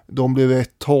 de blev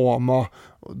rätt tama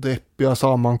och deppiga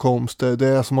sammankomster. Det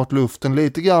är som att luften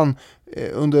lite grann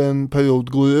under en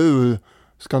period går ur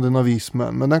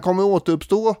skandinavismen. Men den kommer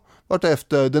återuppstå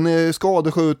vartefter. Den är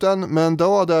skadeskjuten men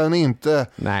död är den inte.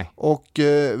 Nej. Och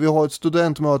vi har ett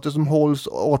studentmöte som hålls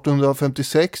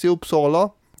 1856 i Uppsala.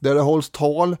 Där det hålls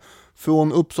tal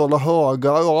från Uppsala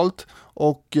högar och allt.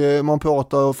 Och man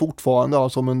pratar fortfarande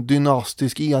alltså om en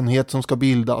dynastisk enhet som ska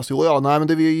bildas. Jo, ja, nej men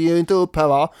det vi ger inte upp här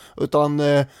va. Utan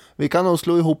vi kan nog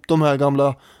slå ihop de här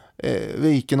gamla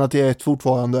rikena till ett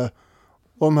fortfarande.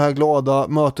 Och de här glada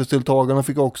mötesdeltagarna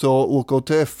fick också åka och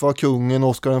träffa kungen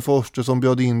Oscar den förste som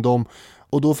bjöd in dem.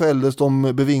 Och då fälldes de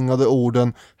bevingade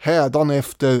orden: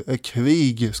 hädanefter är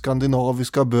krig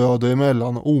skandinaviska bröder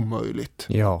emellan omöjligt.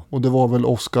 Ja. Och det var väl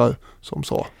Oscar som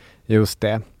sa. Just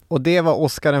det. Och det var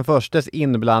Oscar den förstes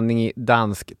inblandning i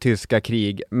dansk-tyska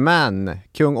krig. Men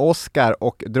kung Oscar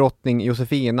och drottning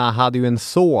Josefina hade ju en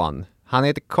son. Han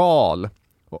heter Karl.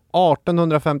 Och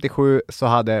 1857 så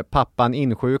hade pappan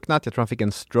insjuknat, jag tror han fick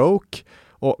en stroke.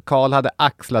 Och Karl hade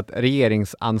axlat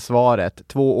regeringsansvaret.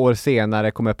 2 år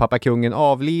senare kommer pappa kungen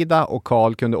avlida och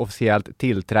Karl kunde officiellt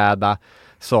tillträda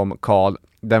som Karl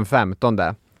den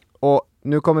 15:e. Och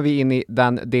nu kommer vi in i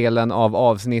den delen av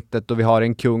avsnittet då vi har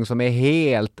en kung som är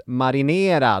helt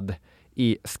marinerad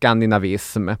i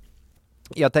skandinavism.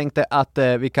 Jag tänkte att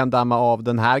vi kan damma av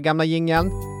den här gamla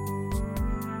jingeln.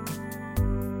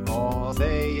 Vad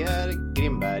säger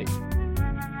Grimberg?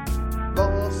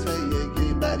 Vad säger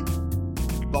Grimberg?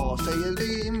 Vad säger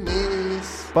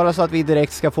Grimmis? Bara så att vi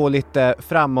direkt ska få lite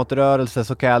framåtrörelse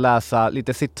så kan jag läsa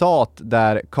lite citat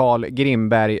där Carl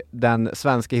Grimberg, den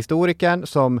svenska historikern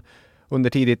som under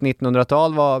tidigt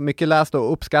 1900-tal var mycket läst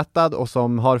och uppskattad och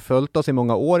som har följt oss i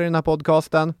många år i den här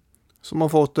podcasten. Som har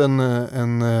fått en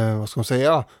vad ska man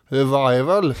säga,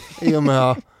 revival i och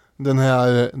med den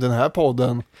här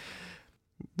podden.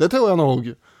 Det tror jag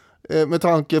nog. Med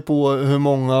tanke på hur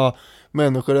många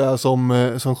människor det är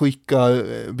som skickar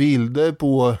bilder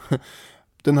på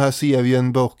den här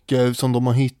serien böcker som de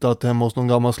har hittat hemma hos någon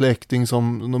gammal släkting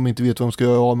som de inte vet vad de ska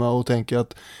göra av med och tänker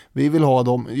att vi vill ha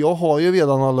dem. Jag har ju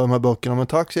redan alla de här böckerna, men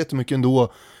tack så jättemycket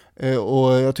ändå.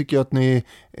 Och jag tycker att ni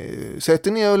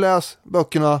sätter ner och läs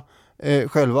böckerna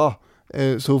själva,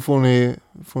 så får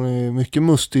ni mycket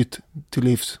mustigt till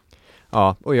livs.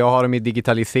 Ja, och jag har dem i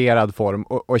digitaliserad form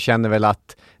och känner väl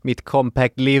att mitt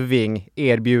compact living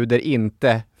erbjuder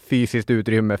inte fysiskt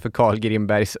utrymme för Carl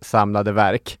Grimbergs samlade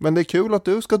verk. Men det är kul att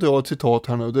du ska dra ett citat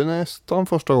här nu. Det är nästan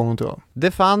första gången tror jag.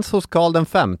 Det fanns hos Karl den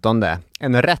 15:e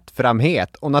en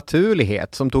rättframhet och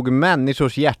naturlighet som tog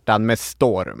människors hjärtan med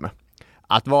storm.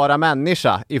 Att vara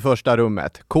människa i första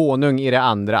rummet, konung i det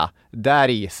andra,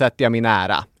 däri sätter jag min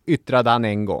ära, yttrade han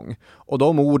en gång. Och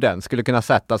de orden skulle kunna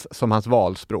sättas som hans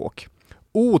valspråk.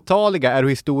 Otaliga är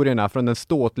historierna från den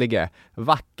ståtlige,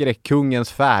 vackre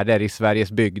kungens färder i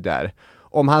Sveriges bygder.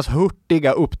 Om hans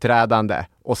hurtiga uppträdande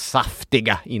och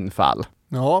saftiga infall.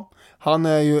 Ja, han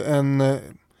är ju en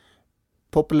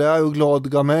populär och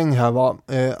glad gamäng här va.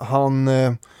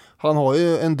 Han har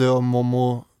ju en dröm om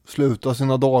att sluta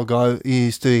sina dagar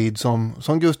i strid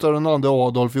som Gustav II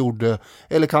Adolf gjorde.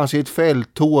 Eller kanske i ett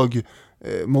fälttåg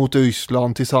mot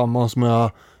Ryssland tillsammans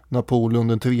med Napoleon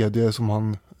den tredje som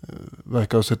han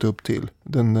verkar ha sett upp till.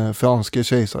 Den franske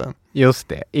kejsaren. Just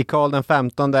det. I Karl den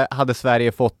 15:e hade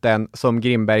Sverige fått en, som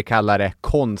Grimberg kallar det,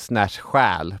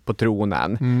 konstnärssjäl på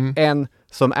tronen. En,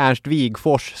 som Ernst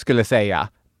Wigforss skulle säga,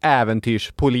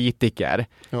 äventyrspolitiker.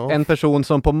 Ja. En person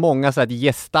som på många sätt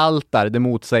gestaltar det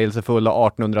motsägelsefulla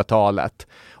 1800-talet.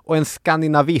 Och en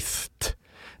skandinavist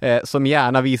som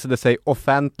gärna visade sig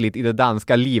offentligt i det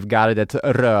danska livgardets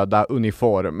röda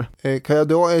uniform. Kan jag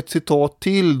dra ett citat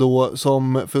till då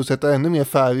som för att sätta ännu mer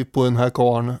färg på den här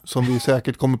karln som vi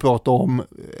säkert kommer prata om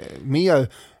mer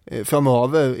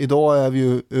framöver. Idag är vi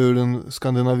ju ur den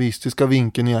skandinavistiska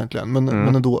vinkeln egentligen, men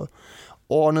ändå.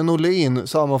 Arne Norlin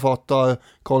sammanfattar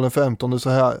Karl XV så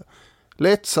här: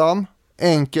 lättsam,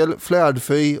 enkel,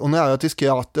 flärdfri och nära till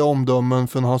skratt är omdömen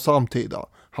från hans samtida.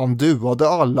 Han duade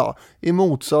alla, i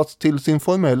motsats till sin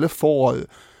formelle far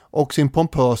och sin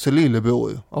pompöse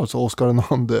lillebror, alltså Oscar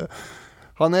II.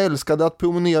 Han älskade att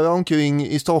promenera omkring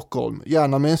i Stockholm,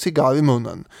 gärna med en cigarr i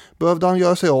munnen. Behövde han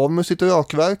göra sig av med sitt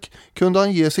rökverk kunde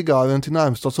han ge cigarren till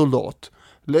närmsta soldat.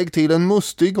 Lägg till en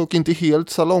mustig och inte helt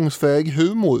salongsfähig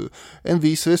humor, en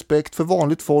viss respekt för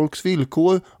vanligt folks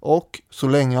villkor och, så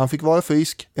länge han fick vara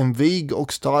frisk, en vig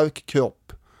och stark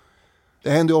kropp. Det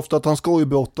hände ofta att han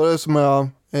skojbrottade som är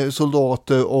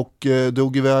soldater och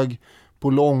drog iväg på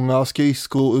långa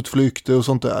skridskoutflykter och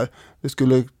sånt där. Det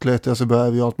skulle klättra sig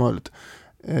berg och allt möjligt.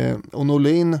 Och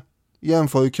Norlin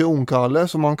jämför Kronkalle,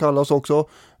 som han kallas också,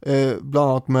 bland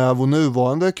annat med vår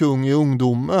nuvarande kung i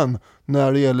ungdomen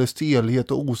när det gäller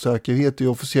stelhet och osäkerhet i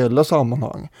officiella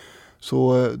sammanhang.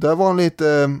 Så det var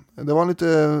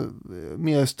lite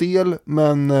mer stel,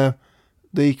 men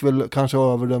det gick väl kanske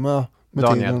över det med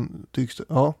Daniel. tiden, tycks det.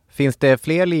 Ja. Finns det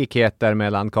fler likheter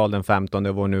mellan Karl den 15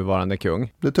 och vår nuvarande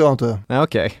kung? Det tror jag inte. Nej,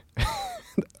 okej.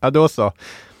 Ja, då så.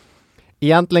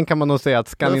 Egentligen kan man nog säga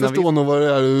att Jag förstår nog vad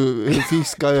det är du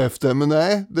fiskar efter, men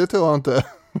nej, det tror jag inte.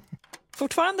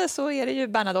 Fortfarande så är det ju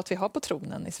Bernadotte vi har på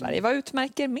tronen i Sverige. Vad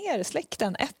utmärker mer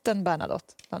släkten än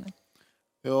Bernadotte?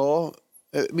 Ja,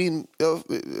 jag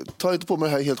tar inte på mig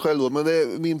det här helt själv då, men det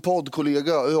är min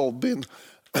poddkollega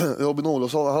Robin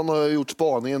Olofsson, han har gjort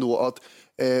spaningen då att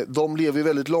de lever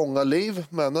väldigt långa liv,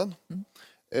 männen.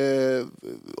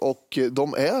 Och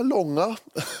de är långa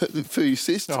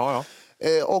fysiskt. Ja.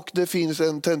 Och det finns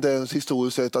en tendens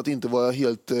historiskt sett att inte vara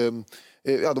helt,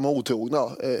 de är otrogna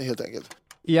helt enkelt.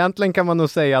 Egentligen kan man nog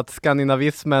säga att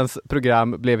skandinavismens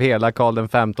program blev hela Karl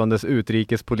XV:s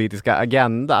utrikespolitiska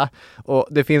agenda. Och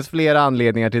det finns flera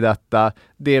anledningar till detta.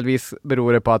 Delvis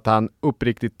beror det på att han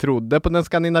uppriktigt trodde på den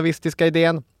skandinavistiska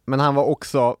idén. Men han var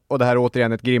också, och det här är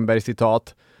återigen ett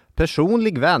Grimberg-citat,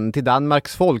 personlig vän till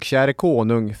Danmarks folkkäre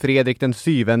konung Fredrik den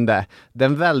syvende,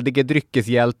 den väldige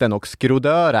dryckeshjälten och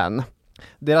skrodören.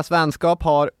 Deras vänskap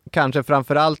har kanske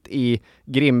framförallt i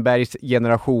Grimbergs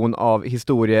generation av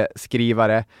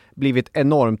historieskrivare blivit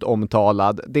enormt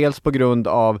omtalad. Dels på grund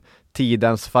av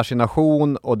tidens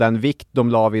fascination och den vikt de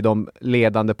la vid de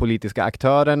ledande politiska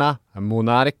aktörerna,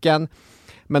 monarken.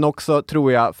 Men också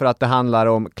tror jag för att det handlar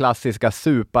om klassiska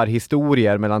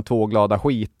superhistorier mellan två glada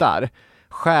skitar.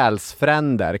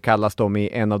 Själsfränder kallas de i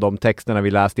en av de texterna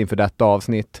vi läst inför detta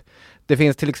avsnitt. Det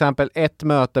finns till exempel ett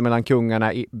möte mellan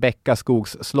kungarna i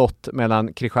Bäckaskogs slott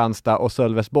mellan Kristianstad och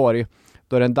Sölvesborg,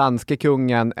 då den danske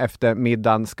kungen efter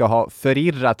middagen ska ha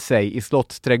förirrat sig i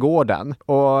slottsträdgården.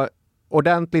 Och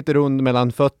ordentligt rund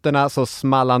mellan fötterna så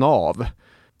small han av.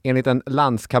 Enligt en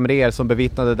landskamrer som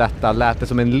bevittnade detta lät det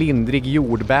som en lindrig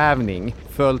jordbävning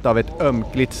följt av ett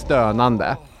ömkligt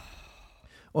stönande.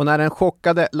 Och när den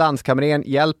chockade landskamrern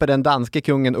hjälper den danske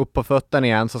kungen upp på fötterna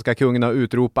igen så ska kungen ha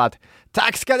utropat: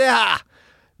 Tack ska det ha!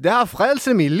 Det har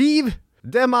frälse mitt liv!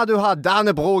 Det må du ha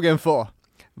Dannebrogen för!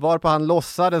 Varpå han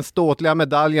lossar den ståtliga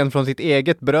medaljen från sitt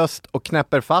eget bröst och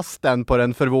knäpper fast den på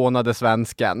den förvånade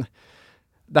svensken.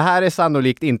 Det här är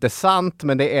sannolikt inte sant,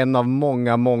 men det är en av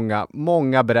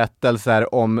många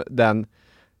berättelser om den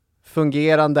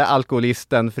fungerande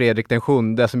alkoholisten Fredrik den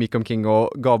sjunde som gick omkring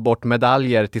och gav bort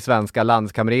medaljer till svenska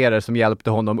landskamrerer som hjälpte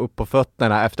honom upp på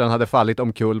fötterna efter han hade fallit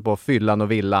omkull på fyllan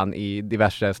och villan i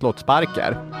diverse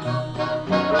slottsparker.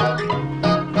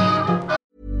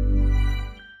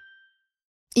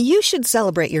 You should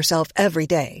celebrate yourself every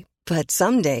day, but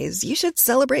some days you should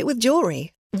celebrate with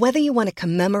jewelry. Whether you want to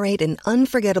commemorate an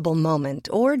unforgettable moment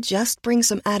or just bring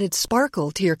some added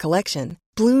sparkle to your collection,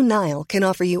 Blue Nile can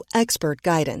offer you expert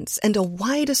guidance and a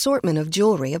wide assortment of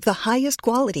jewelry of the highest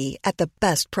quality at the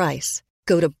best price.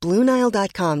 Go to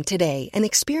BlueNile.com today and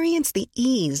experience the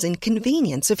ease and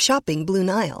convenience of shopping Blue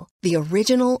Nile, the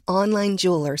original online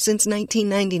jeweler since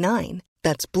 1999.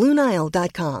 That's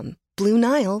BlueNile.com.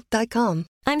 BlueNile.com.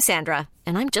 I'm Sandra,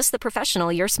 and I'm just the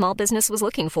professional your small business was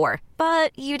looking for.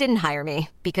 But you didn't hire me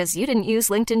because you didn't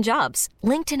use LinkedIn Jobs.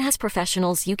 LinkedIn has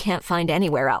professionals you can't find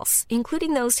anywhere else,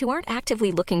 including those who aren't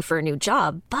actively looking for a new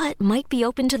job, but might be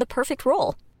open to the perfect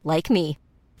role, like me.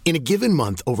 In a given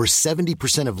month, over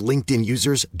 70% of LinkedIn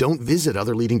users don't visit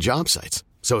other leading job sites.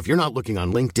 So if you're not looking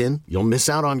on LinkedIn, you'll miss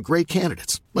out on great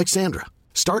candidates like Sandra.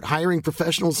 Start hiring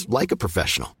professionals like a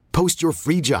professional. Post your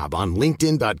free job on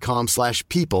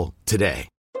linkedin.com/people today.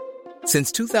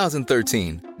 Since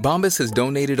 2013, Bombas has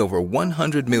donated over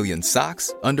 100 million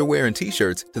socks, underwear, and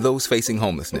T-shirts to those facing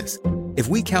homelessness. If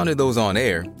we counted those on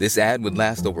air, this ad would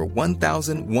last over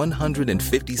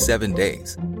 1,157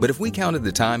 days. But if we counted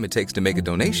the time it takes to make a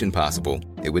donation possible,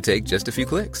 it would take just a few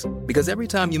clicks. Because every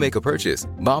time you make a purchase,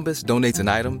 Bombas donates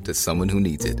an item to someone who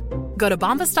needs it. Go to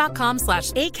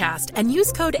bombas.com/ACAST and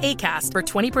use code ACAST for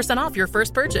 20% off your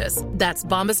first purchase. That's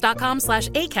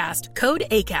bombas.com/ACAST, code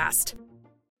ACAST.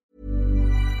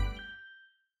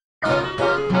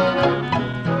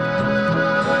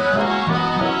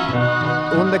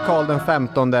 Under Karl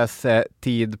XV:s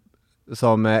tid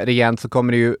som regent så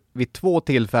kommer det ju vid 2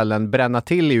 tillfällen bränna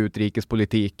till i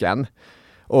utrikespolitiken.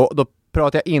 Och då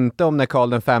pratar jag inte om när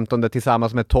Karl XV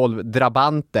tillsammans med 12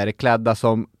 drabanter klädda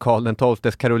som Karl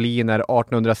XIIs karoliner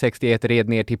 1861 red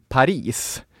ner till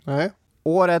Paris. Nej.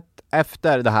 Året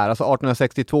efter det här, alltså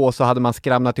 1862, så hade man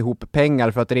skramlat ihop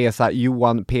pengar för att resa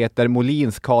Johan Peter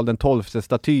Molins Karl XIIs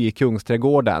staty i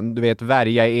Kungsträdgården. Du vet,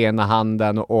 värja i ena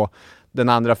handen och den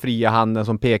andra fria handen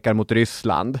som pekar mot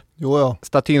Ryssland. Jo, ja.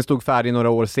 Statyn stod färdig några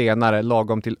år senare,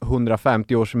 lagom till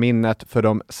 150-årsminnet för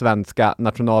de svenska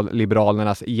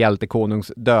nationalliberalernas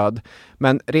hjältekonungs död.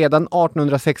 Men redan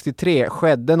 1863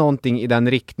 skedde någonting i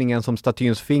den riktningen som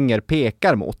statyns finger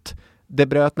pekar mot. Det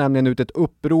bröt nämligen ut ett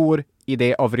uppror i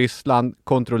det av Ryssland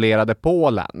kontrollerade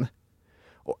Polen.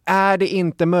 Och är det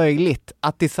inte möjligt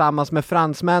att tillsammans med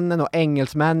fransmännen och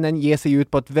engelsmännen ge sig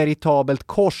ut på ett veritabelt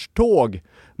korståg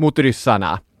mot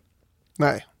ryssarna?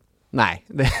 Nej,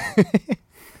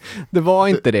 det var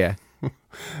inte det.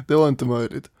 Det var inte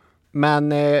möjligt.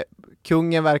 Men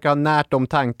kungen verkar ha närt de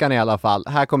tankarna i alla fall.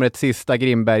 Här kommer ett sista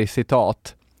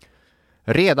Grimberg-citat.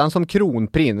 Redan som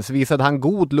kronprins visade han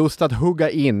god lust att hugga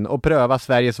in och pröva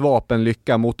Sveriges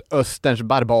vapenlycka mot Österns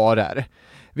barbarer.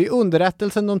 Vid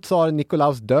underrättelsen om tsar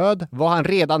Nikolaus död var han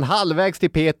redan halvvägs till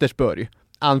Petersburg,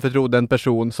 anförtrodde en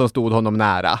person som stod honom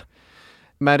nära.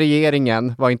 Men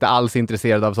regeringen var inte alls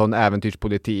intresserad av sån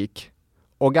äventyrspolitik.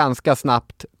 Och ganska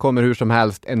snabbt kommer hur som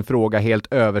helst en fråga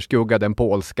helt överskugga den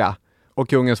polska. Och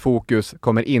kungens fokus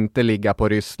kommer inte ligga på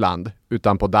Ryssland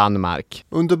utan på Danmark.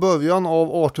 Under början av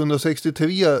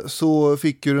 1863 så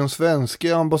fick ju den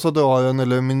svenska ambassadören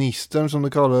eller ministern som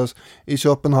det kallades i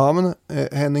Köpenhamn,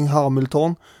 Henning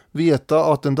Hamilton, veta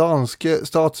att den danske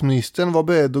statsministern var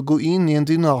beredd att gå in i en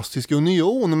dynastisk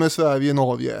union med Sverige och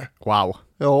Norge. Wow.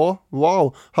 Ja,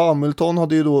 wow. Hamilton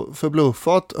hade ju då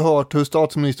förbluffat hört hur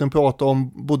statsministern pratade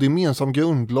om både gemensam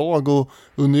grundlag och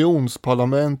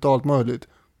unionsparlament och allt möjligt.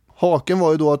 Haken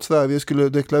var ju då att Sverige skulle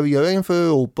deklarera inför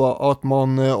Europa att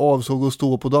man avsåg att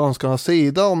stå på danskarnas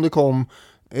sida om det kom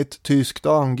ett tyskt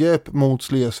angrepp mot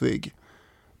Schleswig.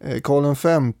 Karl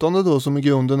XV då, som i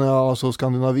grunden är alltså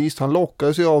skandinavist, han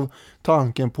lockades ju av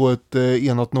tanken på ett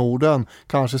enat Norden,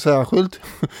 kanske särskilt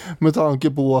med tanke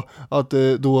på att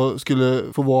det då skulle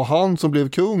få vara han som blev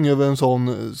kung över en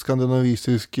sån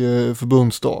skandinavistisk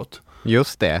förbundsstat.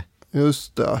 Just det.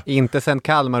 Inte sen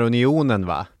Kalmarunionen,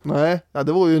 va? Nej, ja,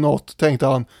 det var ju något, tänkte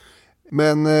han.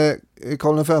 Men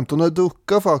Karl XV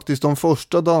duckar faktiskt de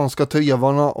första danska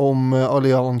trevarna om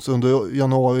allians under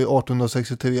januari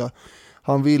 1863.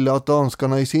 Han ville att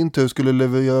danskarna i sin tur skulle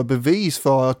leverera bevis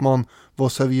för att man var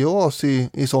seriös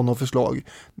i sådana förslag.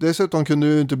 Dessutom kunde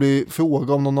det ju inte bli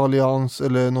fråga om någon allians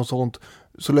eller något sånt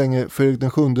så länge Fredrik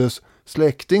den sjundes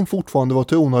släkting fortfarande var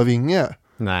tronarvinge,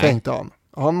 tänkte han.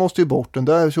 Han måste ju bort den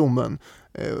där tjommen.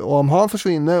 Och om han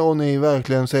försvinner och ni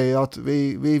verkligen säger att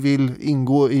vi vill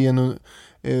ingå i en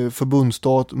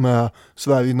förbundsstat med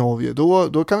Sverige och Norge,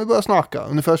 då kan vi börja snacka.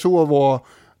 Ungefär så var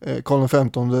Karl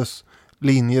XV:s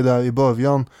linje där i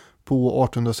början på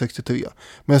 1863.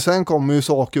 Men sen kommer ju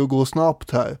saker att gå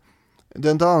snabbt här.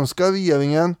 Den danska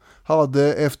regeringen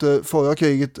hade efter förra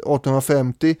kriget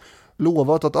 1850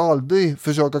 lovat att aldrig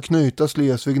försöka knyta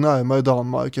Schleswig närmare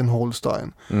Danmark än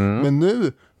Holstein. Men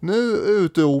nu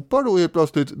utropar då helt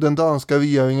plötsligt den danska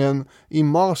regeringen i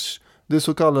mars det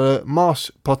så kallade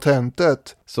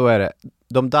marspatentet. Så är det.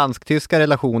 De dansk-tyska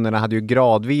relationerna hade ju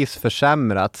gradvis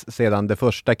försämrats sedan det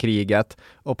första kriget,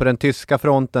 och på den tyska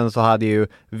fronten så hade ju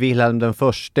Wilhelm den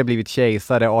förste blivit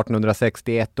kejsare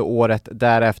 1861 och året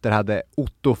därefter hade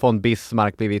Otto von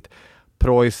Bismarck blivit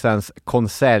Preussens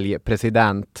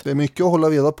konseljpresident. Det är mycket att hålla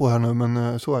reda på här nu,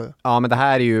 men så är det. Ja, men det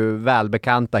här är ju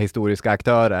välbekanta historiska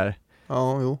aktörer.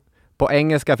 Ja, jo. På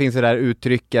engelska finns det där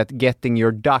uttrycket getting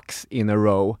your ducks in a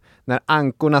row. När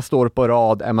ankorna står på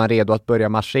rad är man redo att börja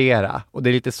marschera. Och det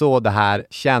är lite så det här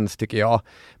känns, tycker jag.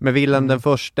 Med Wilhelm den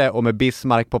förste och med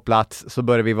Bismarck på plats så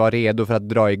börjar vi vara redo för att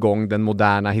dra igång den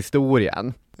moderna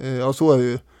historien. Ja, så är det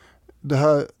ju. Det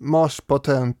här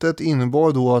marspatentet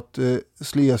innebar då att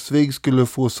Schleswig skulle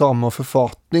få samma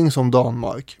författning som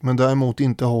Danmark, men däremot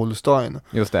inte Holstein.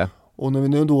 Just det. Och när vi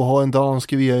nu då har en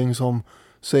dansk regering som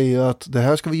säger att det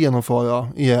här ska vi genomföra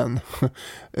igen,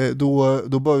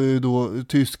 då börjar ju då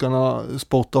tyskarna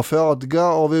spotta fradga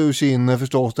av urkinne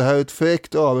förstås. Det här är ett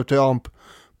fräckt övertramp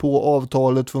på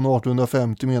avtalet från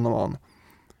 1850, menar man.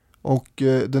 Och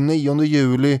den 9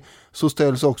 juli så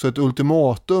ställs också ett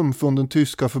ultimatum från den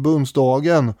tyska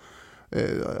förbundsdagen.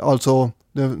 Alltså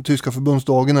den tyska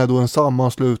förbundsdagen är då en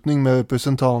sammanslutning med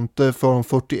representanter för de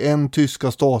 41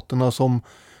 tyska staterna som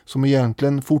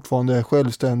egentligen fortfarande är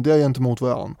självständiga gentemot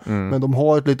varandra. Men de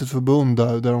har ett litet förbund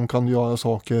där de kan göra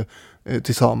saker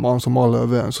tillsammans som alla är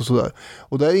överens och sådär.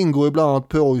 Och där ingår ju bland annat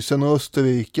Preussen och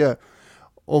Österrike.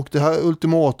 Och det här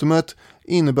ultimatumet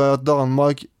innebär att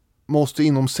Danmark måste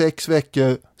inom 6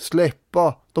 veckor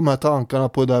släppa de här tankarna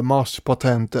på det där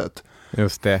marspatentet.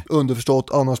 Just det. Underförstått,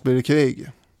 annars blir det krig.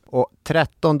 Och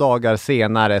 13 dagar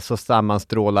senare så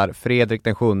sammanstrålar Fredrik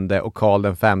den sjunde och Karl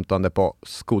den 15 på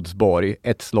Skodsborg,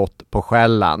 ett slott på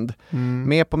Själland.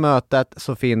 Med på mötet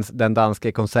så finns den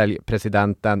danske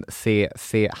konseljpresidenten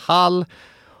C.C. Hall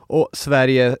och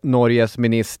Sverige-Norges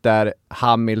minister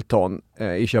Hamilton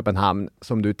i Köpenhamn,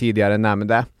 som du tidigare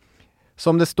nämnde.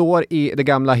 Som det står i det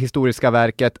gamla historiska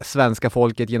verket Svenska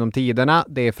folket genom tiderna,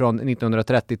 det är från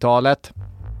 1930-talet.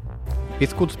 Vid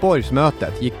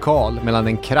Skodsborgsmötet gick Karl mellan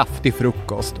en kraftig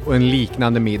frukost och en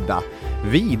liknande middag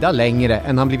vida längre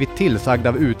än han blivit tillsagd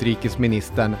av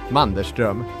utrikesministern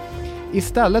Manderström.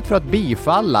 Istället för att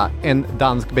bifalla en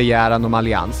dansk begäran om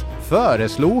allians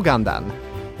föreslog han den.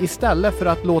 Istället för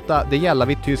att låta det gälla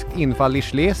vid tyskt infall i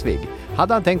Schleswig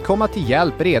hade han tänkt komma till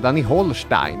hjälp redan i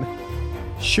Holstein.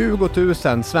 20 000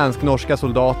 svensk-norska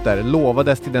soldater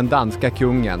lovades till den danska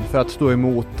kungen för att stå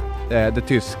emot det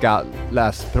tyska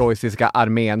preussiska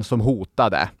armén som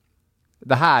hotade.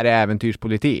 Det här är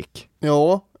äventyrspolitik.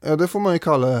 Ja, det får man ju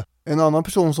kalla det. En annan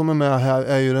person som är med här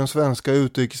är ju den svenska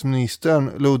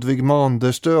utrikesministern Ludvig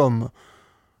Manderström.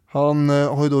 Han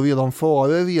har ju då redan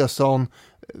före resan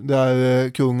där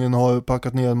kungen har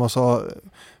packat ner en massa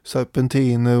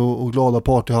serpentiner och glada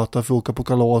partyhattar för att åka på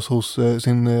kalas hos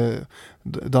sin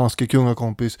danske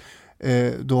kungakompis.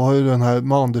 Då har ju den här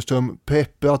Manderström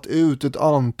pepprat ut ett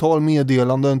antal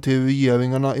meddelanden till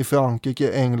regeringarna i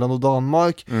Frankrike, England och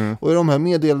Danmark. Och i de här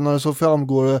meddelandena så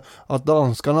framgår det att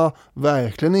danskarna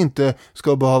verkligen inte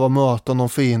ska behöva möta någon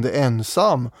fiende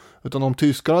ensam. Utan om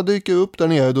tyskarna dyker upp där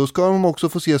nere, då ska de också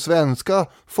få se svenska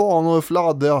fanor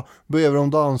fladdra bredvid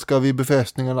de danska vid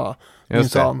befästningarna.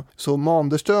 Så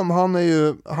Manderström,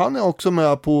 han är också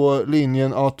med på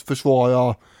linjen att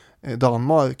försvara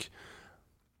Danmark.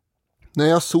 När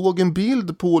jag såg en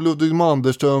bild på Ludvig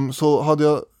Manderström så hade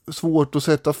jag svårt att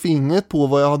sätta fingret på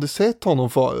vad jag hade sett honom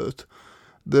förut.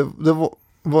 Det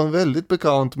var en väldigt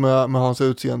bekant med hans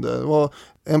utseende. Det var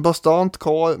en bastant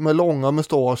karl med långa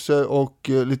mustascher och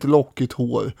lite lockigt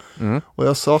hår. Och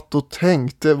jag satt och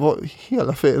tänkte, vad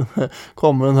hela filmen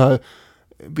kommer den här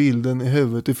bilden i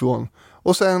huvudet ifrån.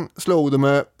 Och sen slog det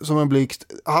mig som en blixt.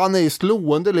 Han är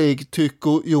slående lik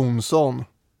Tycho Jonsson.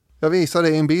 Jag visar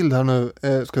dig en bild här nu.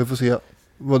 Ska vi få se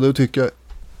vad du tycker.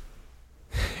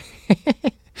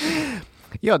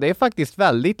 Ja, det är faktiskt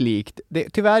väldigt likt.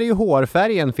 Tyvärr är ju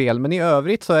hårfärgen fel, men i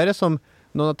övrigt så är det som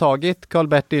någon har tagit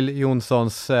Karl-Bertil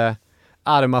Jonssons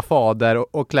arma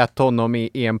fader och klätt honom i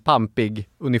en pampig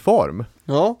uniform.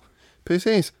 Ja,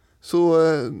 precis. Så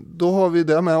då har vi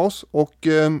det med oss. Och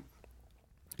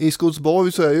i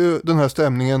Skodsborg så är ju den här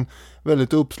stämningen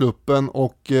väldigt uppsluppen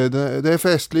och det är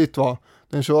festligt, va?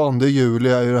 Den 22 juli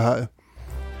är ju det här.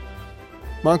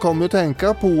 Man kommer att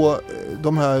tänka på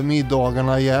de här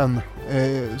middagarna igen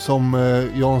som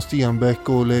Jan Stenbeck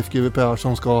och Leif GW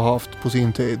Persson ska ha haft på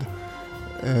sin tid.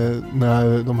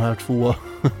 När de här två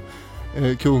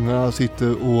kungarna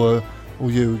sitter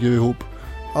och ljuger ihop.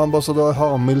 Ambassadör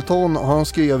Hamilton, han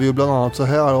skrev ju bland annat så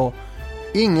här då: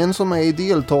 ingen som ej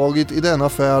deltagit i denna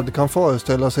färd kan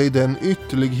föreställa sig den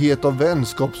ytterlighet av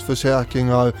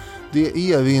vänskapsförsäkringar,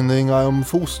 de erinringar om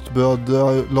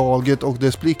fostbrödralaget och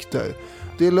dess plikter,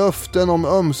 de löften om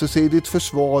ömsesidigt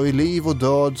försvar i liv och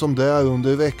död som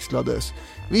därunder växlades.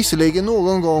 Visserligen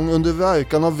någon gång under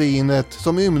verkan av vinet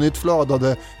som ymnigt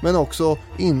flödade, men också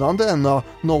innan denna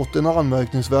nått en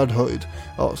anmärkningsvärd höjd.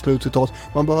 Ja, slutcitat.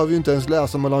 Man behöver ju inte ens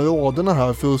läsa mellan raderna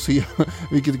här för att se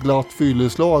vilket glatt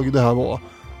fylleslag det här var.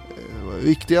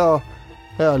 Riktiga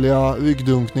härliga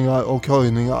ryggdunkningar och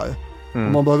höjningar. Och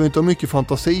man behöver inte ha mycket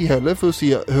fantasi heller för att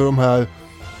se hur de här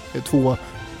två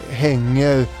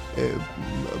hänger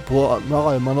med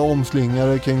armarna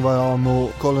omslingade kring varann, och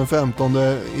Karl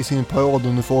XV i sin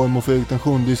paraduniform och Fredrik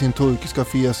VII i sin turkiska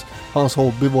fes. Hans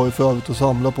hobby var ju för övrigt att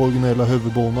samla på originella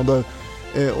huvudbonader,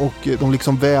 och de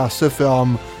liksom väser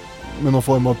fram med någon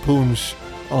form av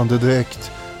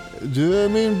punch-andedräkt. Du är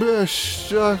min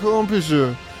bästa kompis,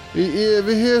 i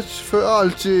evighet för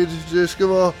alltid, det ska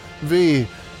vara vi,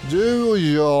 du och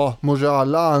jag mot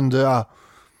alla andra.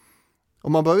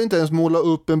 Och man behöver inte ens måla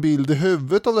upp en bild i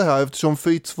huvudet av det här, eftersom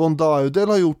Fritz von Dardel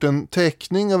har gjort en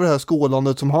teckning av det här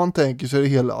skålandet som han tänker sig det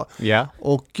hela. Yeah.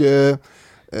 Och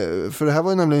för det här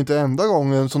var ju nämligen inte enda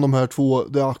gången som de här två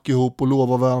drack ihop och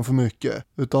lovade varandra för mycket.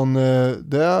 Utan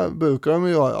det brukar de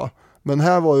ju göra. Men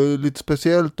här var ju lite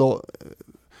speciellt då.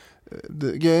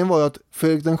 Grejen var ju att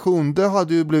Fredrik VII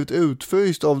hade ju blivit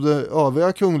utfryst av det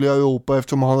övriga kungliga Europa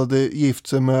eftersom han hade gift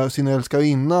sig med sin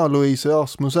älskarinna Louise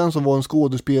Rasmussen som var en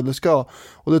skådespelerska,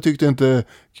 och det tyckte inte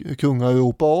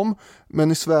kungaeuropa om.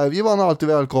 Men i Sverige var han alltid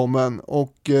välkommen,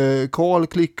 och Karl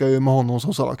klickar ju med honom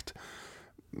som sagt.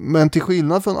 Men till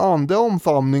skillnad från andra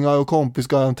omfamningar och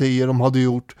kompisgarantier de hade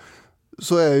gjort,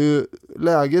 så är ju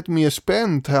läget mer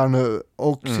spänt här nu,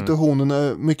 och situationen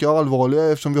är mycket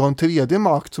allvarligare eftersom vi har en tredje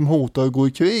makt som hotar att gå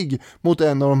i krig mot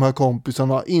en av de här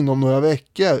kompisarna inom några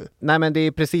veckor. Nej, men det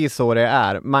är precis så det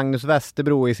är. Magnus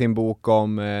Westerbro i sin bok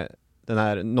om den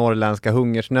här norrländska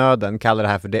hungersnöden kallar det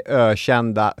här för det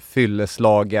ökända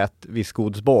fylleslaget vid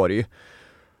Skodsborg.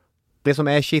 Det som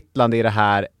är kittlande i det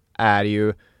här är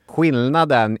ju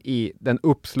skillnaden i den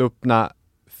uppsluppna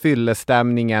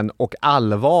fyllestämningen och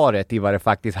allvaret i vad det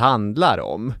faktiskt handlar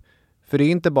om. För det är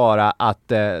inte bara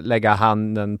att lägga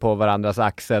handen på varandras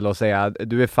axel och säga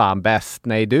du är fan bäst,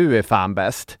 nej du är fan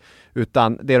bäst.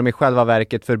 Utan det de i själva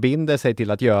verket förbinder sig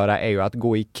till att göra är ju att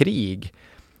gå i krig.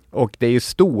 Och det är ju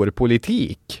stor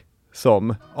politik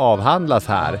som avhandlas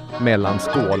här mellan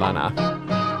skålarna.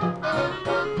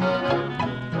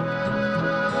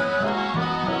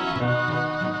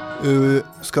 Ur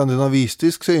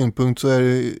skandinavistisk synpunkt så är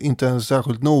det inte ens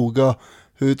särskilt noga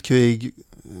hur ett krig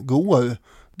går.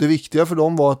 det viktiga för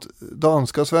dem var att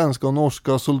danska, svenska och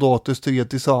norska soldater stred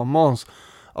tillsammans.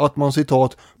 Att man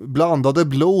citat blandade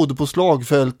blod på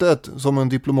slagfältet, som en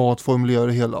diplomat formulerar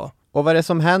det hela. Och vad är det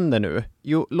som händer nu?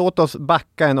 Jo, låt oss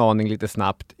backa en aning lite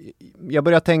snabbt. Jag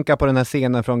börjar tänka på den här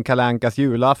scenen från Kalle Ankas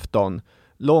julafton.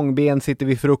 Långben sitter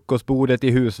vid frukostbordet i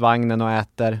husvagnen och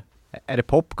äter. Är det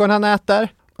popcorn han äter?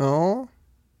 Ja.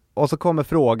 Och så kommer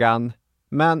frågan,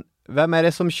 men vem är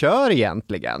det som kör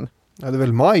egentligen? Ja, det är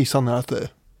väl majs han äter.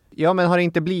 Ja, men har det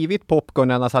inte blivit popcorn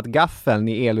när han har satt gaffeln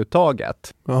i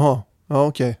eluttaget? Jaha, ja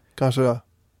okej, kanske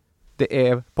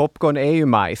det. Popcorn är ju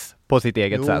majs på sitt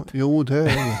eget sätt. Jo, det är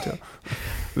det.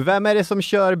 Vem är det som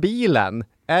kör bilen?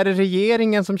 Är det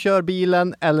regeringen som kör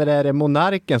bilen eller är det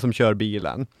monarken som kör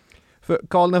bilen? För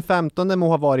Karl XV må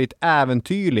ha varit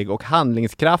äventyrlig och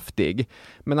handlingskraftig,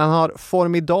 men han har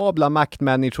formidabla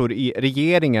maktmänniskor i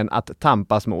regeringen att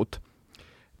tampas mot.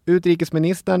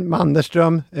 Utrikesministern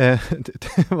Mannerström,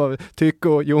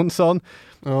 Tycho Jonsson,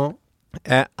 ja.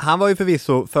 Han var ju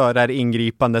förvisso för det här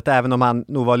ingripandet, även om han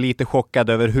nog var lite chockad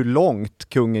över hur långt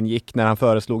kungen gick när han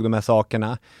föreslog de här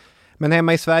sakerna. Men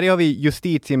hemma i Sverige har vi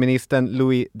justitieministern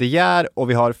Louis De Geer och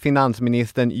vi har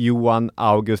finansministern Johan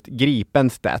August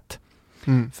Gripenstedt.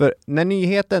 För när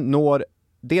nyheten når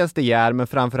dels De Geer men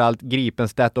framförallt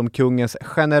Gripenstedt om kungens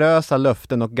generösa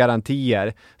löften och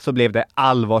garantier, så blev det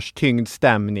allvarstyngd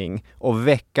stämning och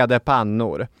väckade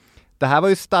pannor. Det här var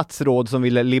ju statsråd som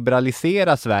ville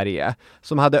liberalisera Sverige,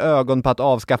 som hade ögon på att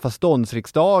avskaffa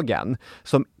ståndsriksdagen,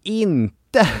 som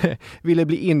inte ville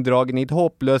bli indragen i ett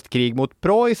hopplöst krig mot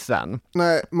Preussen.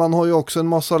 Nej, man har ju också en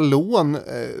massa lån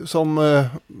som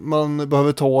man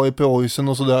behöver ta i Preussen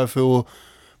och sådär för att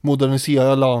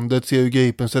modernisera landet, ser ju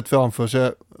Gripenstedt framför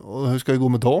sig. Och hur ska det gå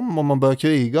med dem om man börjar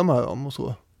kriga med dem och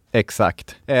så?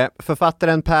 Exakt.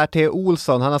 Författaren Per T.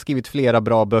 Olsson, han har skrivit flera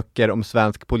bra böcker om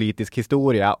svensk politisk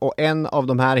historia och en av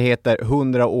de här heter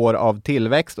 100 år av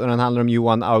tillväxt och den handlar om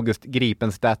Johan August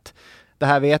Gripenstedt. Det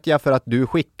här vet jag för att du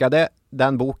skickade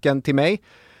den boken till mig.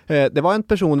 Det var en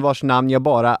person vars namn jag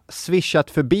bara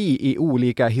swishat förbi i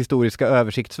olika historiska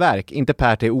översiktsverk. Inte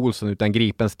Per T. Olsson utan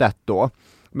Gripenstedt då.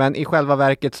 Men i själva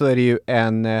verket så är det ju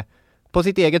en på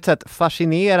sitt eget sätt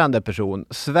fascinerande person.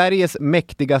 Sveriges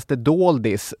mäktigaste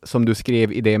doldis, som du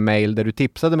skrev i det mejl där du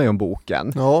tipsade mig om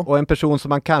boken. Ja. Och en person som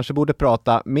man kanske borde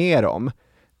prata mer om.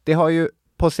 Det har ju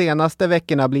på senaste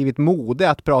veckorna blivit mode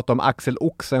att prata om Axel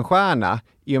Oxenstierna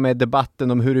i och med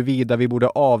debatten om huruvida vi borde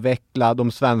avveckla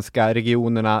de svenska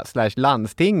regionerna /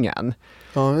 landstingen.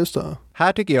 Ja, just det.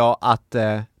 Här tycker jag att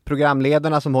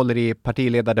programledarna som håller i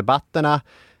partiledardebatterna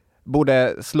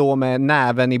borde slå med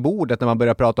näven i bordet när man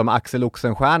börjar prata om Axel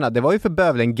Oxenstierna. Det var ju för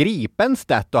bövelen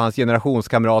Gripenstedt och hans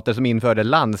generationskamrater som införde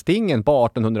landstingen på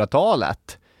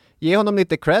 1800-talet. Ge honom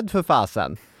lite cred för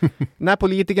fasen. När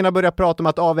politikerna börjar prata om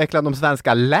att avveckla de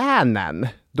svenska länen,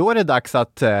 då är det dags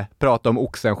att prata om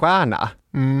Oxenstierna.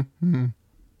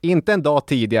 Inte en dag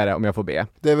tidigare om jag får be.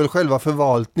 Det är väl själva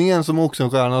förvaltningen som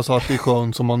Oxenstierna satt i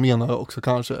sjön som man menar också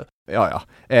kanske. Ja.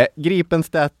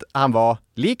 Gripenstedt, han var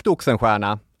likt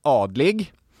Oxenstierna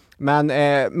adlig, men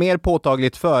mer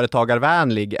påtagligt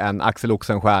företagarvänlig än Axel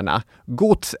Oxenstierna.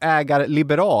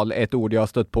 Godsägarliberal är ett ord jag har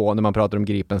stött på när man pratar om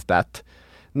Gripenstedt.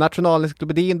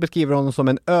 Nationalencyklopedin beskriver honom som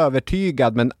en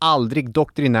övertygad men aldrig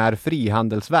doktrinär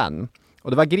frihandelsvän.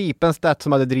 Och det var Gripenstedt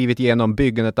som hade drivit igenom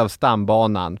byggandet av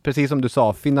stambanan, precis som du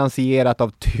sa, finansierat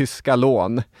av tyska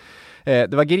lån.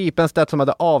 Det var Gripenstedt som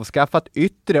hade avskaffat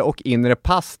yttre och inre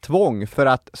passtvång för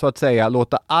att, så att säga,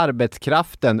 låta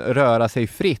arbetskraften röra sig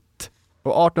fritt.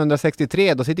 Och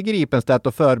 1863 då sitter Gripenstedt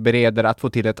och förbereder att få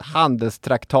till ett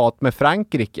handelstraktat med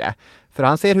Frankrike. För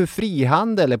han ser hur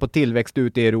frihandel är på tillväxt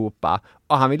ute i Europa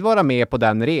och han vill vara med på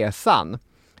den resan.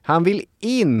 Han vill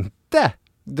inte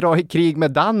dra i krig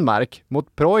med Danmark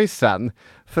mot Preussen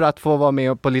för att få vara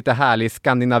med på lite härlig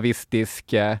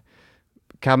skandinavistisk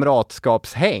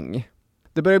kamratskapshäng.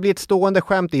 Det börjar bli ett stående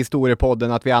skämt i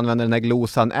historiepodden att vi använder den här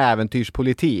glosan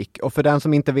äventyrspolitik. Och för den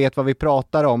som inte vet vad vi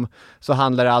pratar om så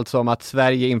handlar det alltså om att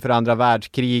Sverige inför andra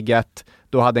världskriget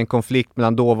då hade en konflikt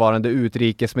mellan dåvarande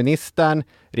utrikesministern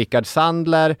Rickard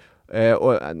Sandler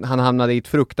och han hamnade i ett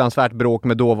fruktansvärt bråk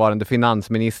med dåvarande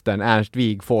finansministern Ernst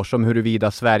Wigforss om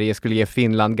huruvida Sverige skulle ge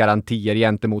Finland garantier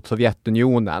gentemot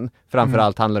Sovjetunionen.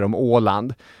 Framförallt handlar det om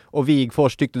Åland. Och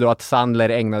Wigforss tyckte då att Sandler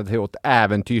ägnade sig åt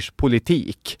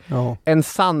äventyrspolitik. Ja. En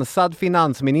sansad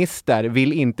finansminister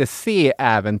vill inte se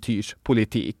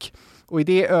äventyrspolitik. Och i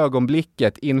det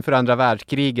ögonblicket inför andra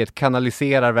världskriget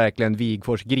kanaliserar verkligen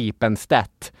Wigforss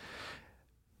Gripenstedt.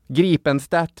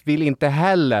 Gripenstedt vill inte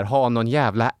heller ha någon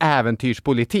jävla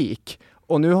äventyrspolitik.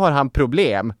 Och nu har han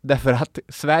problem därför att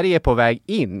Sverige är på väg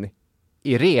in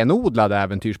i renodlad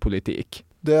äventyrspolitik.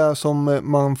 Det som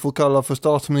man får kalla för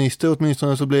statsminister,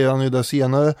 åtminstone så blir han ju där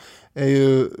senare, är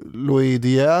ju Louis De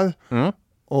Geer.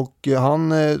 Och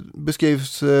han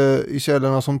beskrivs i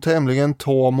källorna som tämligen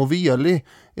tam och velig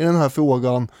i den här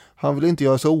frågan. Han vill inte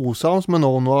göra sig osams med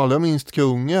någon och allra minst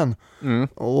kungen.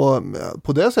 Och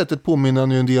på det sättet påminner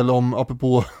han ju en del om,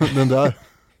 apropå den där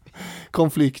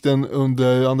konflikten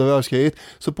under andra världskriget,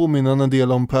 så påminner han en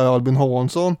del om Per Albin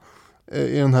Hansson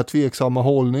i den här tveksamma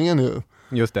hållningen nu.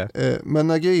 Just det. Men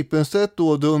när Gripenstedt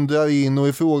då dundrar in och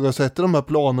ifrågasätter de här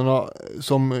planerna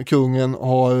som kungen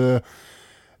har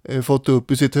fått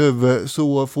upp i sitt huvud,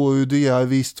 så får ju De Geer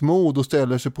visst mod och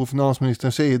ställer sig på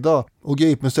finansministerns sida. Och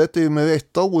Gripenstedt är ju med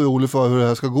rätta orolig för hur det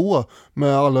här ska gå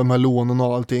med alla de här lånen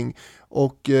och allting.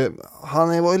 Och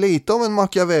han var ju lite av en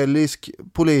machiavellisk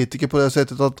politiker på det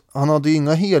sättet att han hade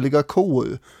inga heliga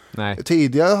kor. Nej.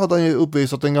 Tidigare hade han ju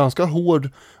uppvisat en ganska hård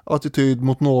attityd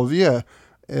mot Norge.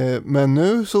 Men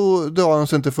nu så drar han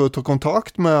sig inte för att ta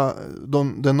kontakt med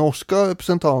den norska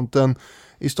representanten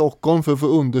i Stockholm för att få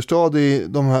understöd i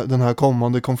den här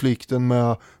kommande konflikten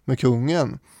med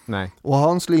kungen. Nej. Och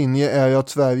hans linje är ju att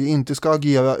Sverige inte ska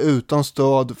agera utan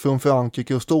stöd från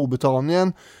Frankrike och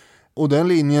Storbritannien. Och den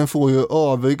linjen får ju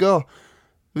övriga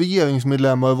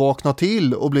regeringsmedlemmar vakna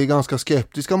till och bli ganska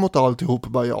skeptiska mot alltihop.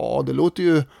 Bara, ja, det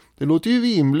låter ju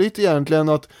rimligt egentligen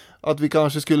att vi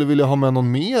kanske skulle vilja ha med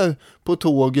någon mer på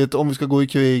tåget om vi ska gå i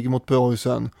krig mot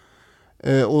Preussen.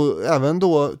 Och även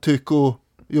då Tycho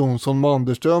Jonsson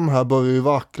Manderström här börjar ju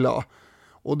vackla.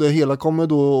 Och det hela kommer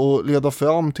då att leda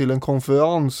fram till en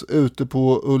konferens ute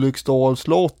på Ulriksdals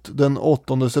slott den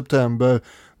 8 september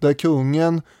där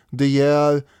kungen, De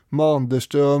Geer,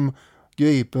 Manderström,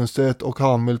 Gripenstedt och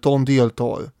Hamilton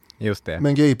deltar. Just det.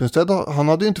 Men Gripenstedt, han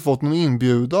hade ju inte fått någon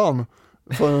inbjudan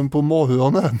förrän på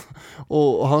morgonen.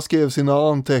 Och han skrev sina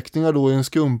anteckningar då i en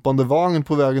skumpande vagn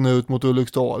på vägen ut mot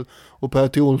Ulriksdal. Och Per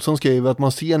T. Olsson skrev att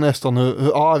man ser nästan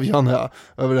hur arg han är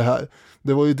över det här.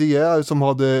 Det var ju De Geer som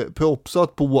hade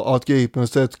propsat på att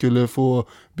Gripenstedt skulle få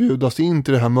bjudas in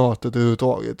till det här mötet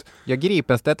överhuvudtaget. Ja,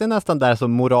 Gripenstedt är nästan där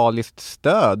som moraliskt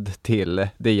stöd till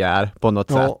De Geer på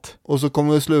något sätt. Och så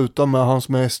kommer det sluta med hans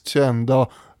mest kända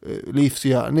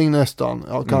livsgärning nästan.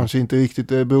 Ja, kanske inte riktigt.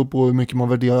 Det beror på hur mycket man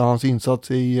värderar hans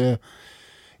insats i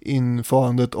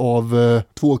införandet av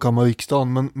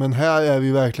tvåkammarriksdagen. Men här är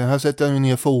vi verkligen, här sätter han ju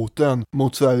ner foten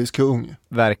mot Sveriges kung.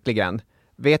 Verkligen.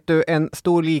 Vet du en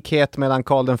stor likhet mellan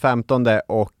Karl XV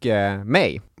och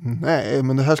mig? Nej,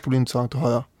 men det här ska bli intressant att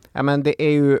höra. Ja, men det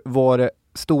är ju vår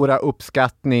stora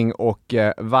uppskattning och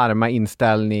varma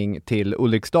inställning till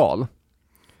Ulriksdal.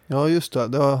 Ja, just det.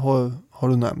 Det har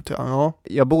du nämnt, ja.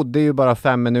 Jag bodde ju bara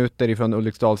 5 minuter ifrån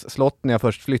Ulriksdals slott när jag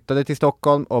först flyttade till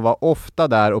Stockholm och var ofta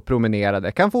där och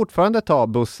promenerade. Kan fortfarande ta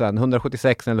bussen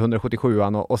 176 eller 177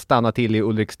 och stanna till i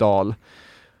Ulriksdal.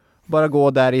 Bara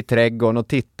gå där i trädgården och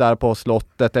tittar på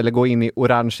slottet eller gå in i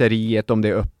orangeriet om det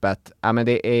är öppet. Ja, men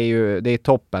det är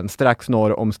toppen, strax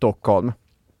norr om Stockholm.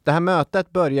 Det här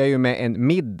mötet börjar ju med en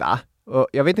middag. Och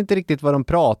jag vet inte riktigt vad de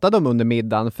pratade om under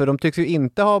middagen, för de tycks ju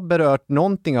inte ha berört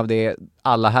någonting av det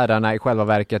alla herrarna i själva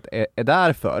verket är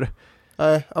där för.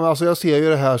 Nej, alltså jag ser ju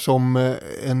det här som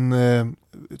en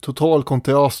total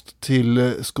kontrast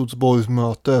till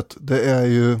Skotsborgsmötet. Det är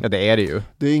ju... Ja, det är det ju.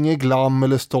 Det är ingen glam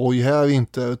eller stoj här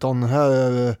inte, utan här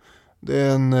är det är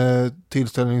en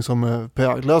tillställning som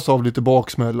präglas av lite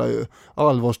baksmälla ju.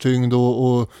 Allvarstyngd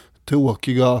och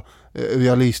tråkiga,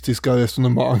 realistiska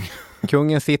resonemang.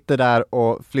 Kungen sitter där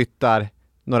och flyttar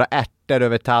några ärtor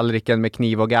över tallriken med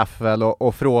kniv och gaffel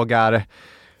och frågar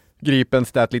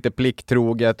Gripenstedt lite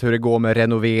plikttroget hur det går med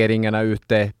renoveringarna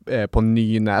ute på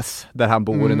Nynäs där han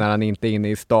bor när han inte är inne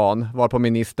i stan. Varpå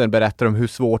ministern berättar om hur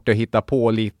svårt det är att hitta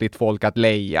pålitligt folk att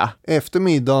leja. Efter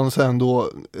middagen sen då,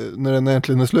 när den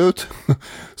äntligen är slut,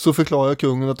 så förklarar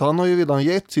kungen att han har ju redan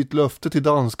gett sitt löfte till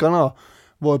danskarna,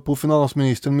 varpå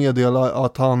finansministern meddelar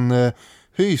att han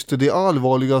hyste de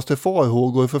allvarligaste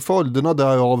farhågor för följderna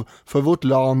därav för vårt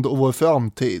land och vår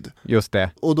framtid. Just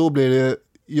det. Och då blir det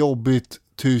jobbigt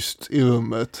tyst i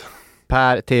rummet.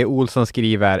 Per T. Olsson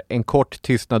skriver, en kort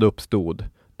tystnad uppstod.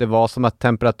 Det var som att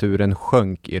temperaturen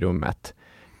sjönk i rummet.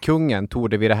 Kungen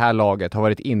torde vid det här laget ha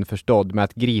varit införstådd med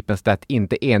att Gripenstedt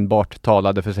inte enbart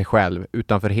talade för sig själv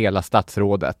utan för hela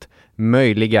statsrådet.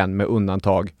 Möjligen med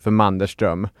undantag för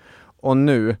Manderström. Och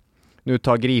nu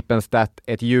tar Gripenstedt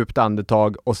ett djupt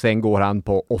andetag och sen går han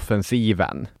på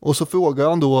offensiven. Och så frågar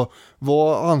han då,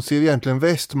 vad anser egentligen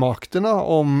västmakterna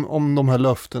om de här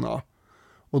löftena?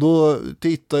 Och då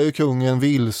tittar ju kungen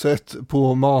vilset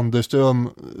på Manderström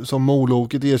som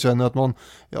moloket erkänner att man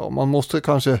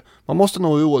måste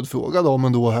nog rådfråga dem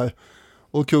ändå här.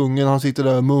 Och kungen han sitter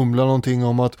där och mumlar någonting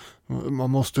om att man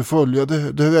måste följa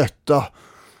det rätta.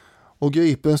 Och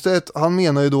Gripenstedt han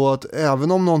menar ju då att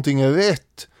även om någonting är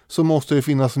rätt så måste det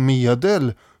finnas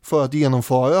medel för att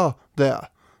genomföra det.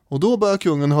 Och då börjar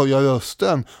kungen höja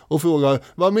rösten och frågar,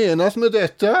 vad menas med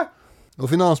detta? Och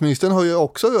finansministern höjer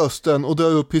också rösten och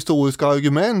drar upp historiska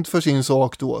argument för sin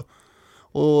sak då.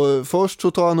 Och först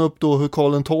så tar han upp då hur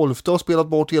Karl XII har spelat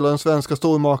bort hela den svenska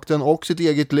stormakten och sitt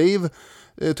eget liv,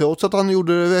 trots att han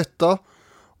gjorde det rätta.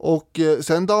 Och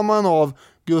sen dammar han av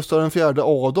Gustav IV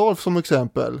Adolf som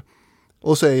exempel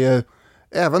och säger,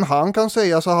 även han kan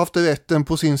sägas ha haft rätten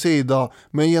på sin sida,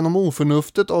 men genom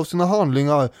oförnuftet av sina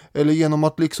handlingar eller genom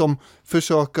att liksom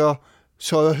försöka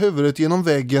köra huvudet genom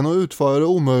väggen och utföra det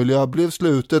omöjliga blev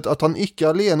slutet att han icke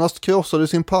allenast krossade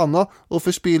sin panna och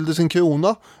förspillde sin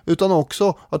krona, utan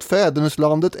också att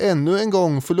fäderneslandet ännu en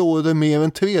gång förlorade mer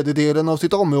än 1/3 av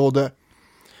sitt område.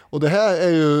 Och det här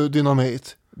är ju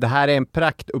dynamit. Det här är en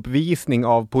praktuppvisning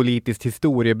av politiskt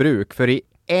historiebruk, för i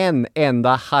en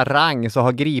enda harang så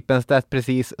har Gripenstedt,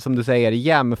 precis som du säger,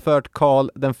 jämfört Karl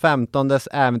XV:s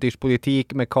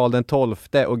äventyrspolitik med Karl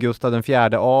XII och Gustav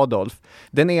IV Adolf.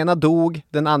 Den ena dog,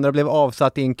 den andra blev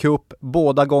avsatt i en kupp.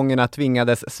 Båda gångerna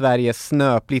tvingades Sverige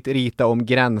snöpligt rita om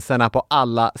gränserna på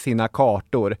alla sina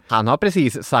kartor. Han har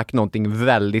precis sagt någonting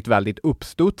väldigt, väldigt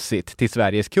uppstudsigt till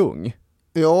Sveriges kung.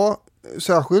 Ja,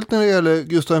 särskilt när det gäller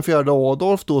Gustav IV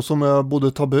Adolf då, som är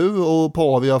både tabu och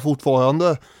paria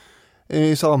fortfarande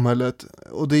i samhället.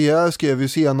 Och det skrev ju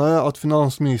senare att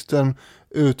finansministern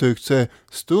uttryckt sig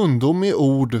stundom i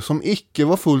ord som icke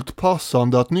var fullt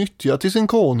passande att nyttja till sin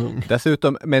konung.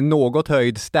 Dessutom med något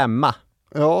höjd stämma.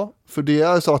 Ja, för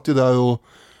det satt ju där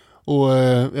och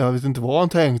jag vet inte vad han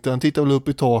tänkte. Han tittade väl upp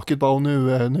i taket bara, och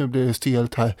nu blir det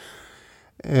stelt här.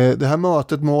 Det här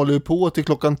mötet maler ju på till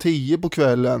 10:00 på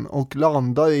kvällen och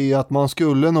landar i att man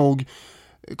skulle nog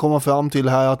komma fram till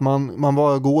här att man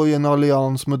bara går i en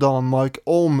allians med Danmark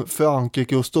om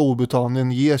Frankrike och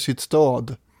Storbritannien ger sitt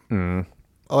stöd.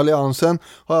 Alliansen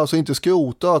har alltså inte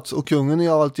skrotats och kungen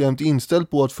är alltjämt inställd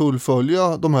på att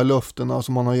fullfölja de här löftena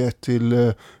som man har gett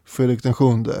till Fredrik den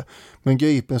VII. Men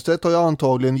Gripenstedt har ju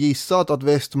antagligen gissat att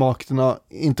västmakterna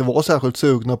inte var särskilt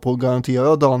sugna på att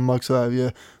garantera Danmark,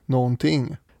 Sverige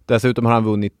någonting. Dessutom har han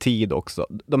vunnit tid också.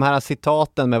 De här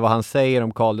citaten med vad han säger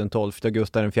om Karl XII och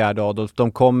Gustav IV Adolf,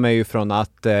 de kommer ju från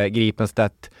att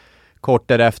Gripenstedt kort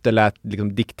därefter lät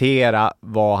liksom diktera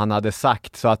vad han hade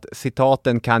sagt. Så att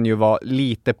citaten kan ju vara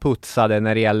lite putsade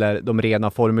när det gäller de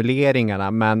rena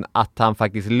formuleringarna. Men att han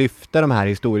faktiskt lyfte de här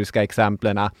historiska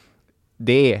exemplen,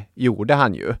 det gjorde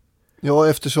han ju. Ja,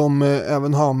 eftersom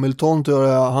även Hamilton,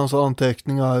 hans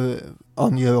anteckningar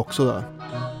anger också det.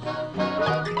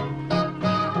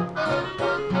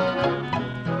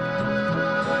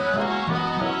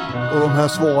 Och de här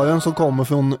svaren som kommer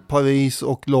från Paris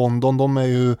och London,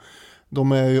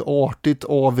 de är ju artigt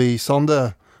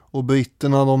avvisande. Och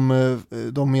britterna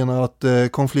de menar att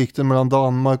konflikten mellan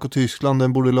Danmark och Tyskland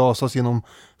den borde lösas genom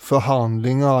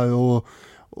förhandlingar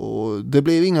och det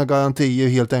blir inga garantier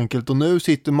helt enkelt. Och nu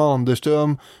sitter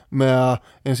Manderström med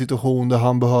en situation där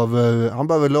han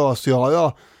behöver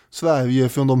lösgöra Sverige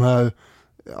från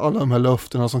alla de här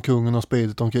löftena som kungen har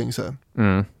spridit omkring sig.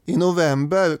 I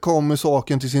november kommer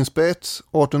saken till sin spets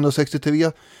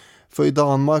 1863, för i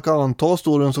Danmark antas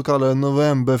då den så kallade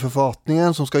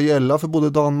novemberförfattningen som ska gälla för både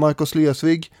Danmark och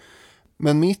Slesvig.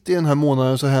 Men mitt i den här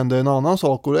månaden så händer en annan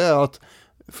sak, och det är att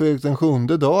Fredrik den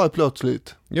VII dör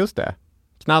plötsligt. Just det.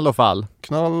 Knall och fall.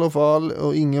 Knall och fall,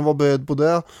 och ingen var beredd på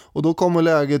det. Och då kommer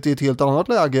läget i ett helt annat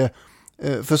läge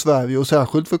för Sverige, och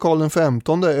särskilt för Karl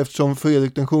XV, eftersom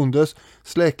Fredrik den VIIs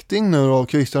släkting nu då,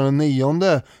 Kristian IX,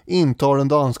 intar den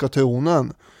danska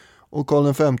tronen. Och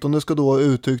Karl XV ska då ha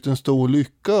uttryckt en stor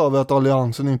lycka över att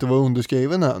alliansen inte var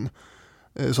underskriven än.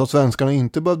 Så att svenskarna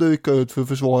inte behövde rycka ut för att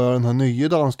försvara den här nya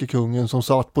danska kungen som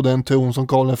satt på den tron som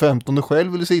Karl XV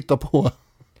själv ville sitta på.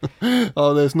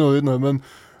 Ja, det är snurrigt nu,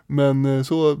 men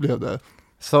så blev det.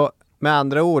 Så med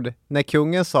andra ord, när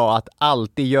kungen sa att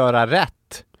alltid göra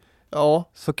rätt, ja,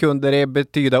 så kunde det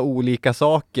betyda olika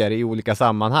saker i olika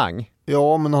sammanhang.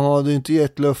 Ja, men han hade inte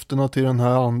gett löftena till den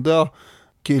här andra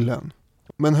killen.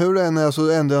 Men hur det än är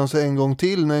så ändrar han sig en gång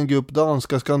till när en grupp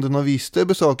danska skandinavister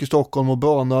besöker Stockholm och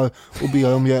bönar och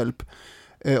ber om hjälp.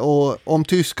 Och om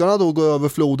tyskarna då går över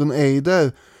floden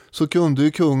Eider så kunde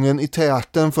ju kungen i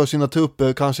täten för sina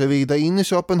trupper kanske rida in i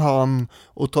Köpenhamn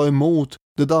och ta emot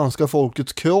det danska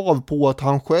folkets krav på att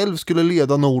han själv skulle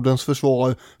leda Nordens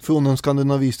försvar från en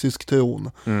skandinavistisk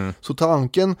tron. Så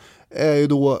tanken är ju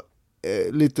då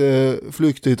lite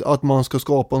flyktigt att man ska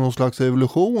skapa någon slags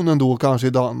revolution ändå kanske i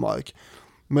Danmark.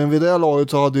 Men vid det laget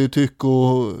så hade ju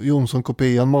Tycho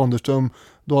Jonsson-kopian Manderström,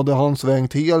 då hade han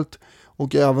svängt helt.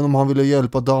 Och även om han ville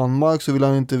hjälpa Danmark så ville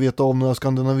han inte veta om några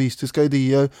skandinavistiska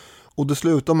idéer. Och det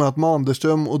slutar med att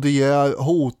Manderström och De Geer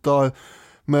hotar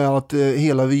med att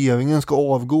hela regeringen ska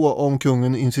avgå om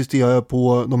kungen insisterar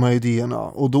på de här idéerna.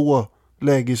 Och då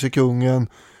lägger sig kungen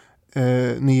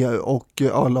ner och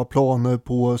alla planer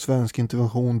på svensk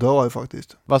intervention dör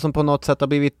faktiskt. Vad som på något sätt har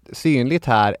blivit synligt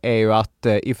här är ju att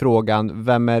i frågan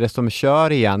vem är det som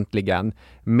kör egentligen,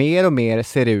 mer och mer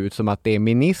ser det ut som att det är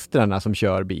ministrarna som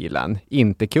kör bilen,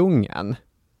 inte kungen.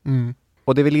 Mm.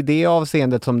 Och det är väl i det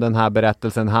avseendet som den här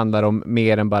berättelsen handlar om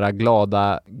mer än bara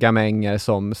glada gamänger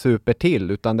som super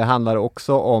till, utan det handlar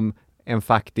också om en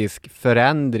faktisk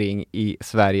förändring i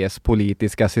Sveriges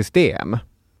politiska system.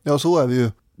 Ja, så är vi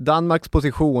ju. Danmarks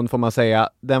position får man säga,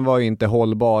 den var ju inte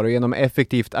hållbar, och genom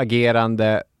effektivt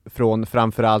agerande från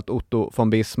framförallt Otto von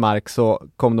Bismarck så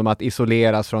kom de att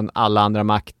isoleras från alla andra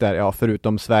makter, ja,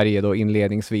 förutom Sverige då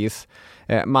inledningsvis.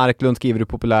 Marklund skriver i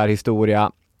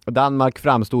Populärhistoria: Danmark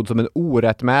framstod som en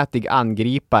orättmätig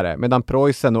angripare, medan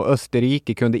Preussen och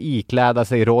Österrike kunde ikläda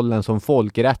sig rollen som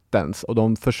folkrättens och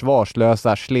de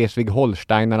försvarslösa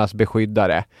Schleswig-Holsteinernas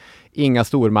beskyddare. Inga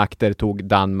stormakter tog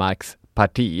Danmarks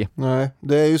parti. Nej,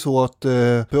 det är ju så att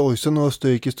Preussen och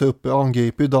Österrikes trupper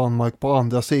angriper Danmark på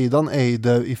andra sidan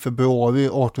Eider i februari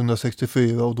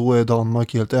 1864, och då är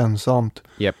Danmark helt ensamt.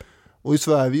 Yep. Och i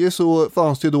Sverige så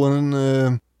fanns det då en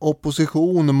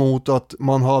opposition mot att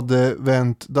man hade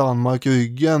vänt Danmark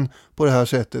ryggen på det här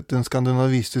sättet, den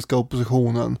skandinavistiska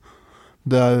oppositionen,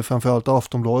 där framförallt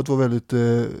Aftonbladet var väldigt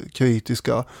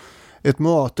kritiska. Ett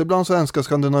möte bland svenska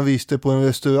skandinavister på en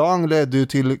restaurang ledde ju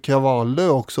till kravaller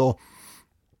också.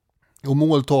 Och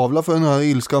måltavla för den här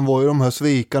ilskan var ju de här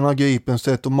svikarna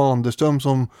Gripenstedt och Manderström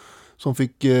som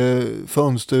fick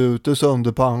fönsterrutor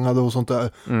sönderpangade och sånt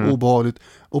där obehagligt.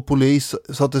 Och polis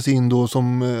sattes in då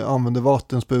som använde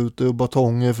vattensprutor och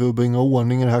batonger för att bringa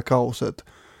ordning i det här kaoset.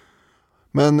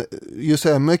 Men ju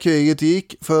sämre kriget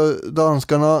gick för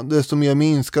danskarna, desto mer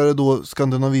minskade då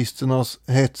skandinavisternas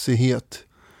hetsighet,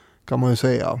 kan man ju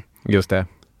säga. Just det.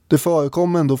 Det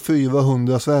förekom ändå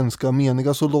 400 svenska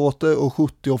meniga soldater och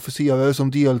 70 officerare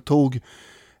som deltog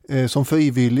som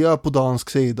frivilliga på dansk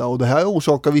sida. Och det här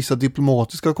orsakar vissa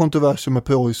diplomatiska kontroverser med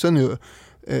Preussen ju.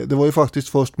 Det var ju faktiskt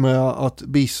först med att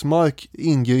Bismarck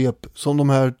ingrep som de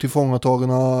här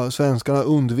tillfångatagna svenskarna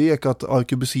undvek att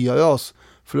arkebuseras.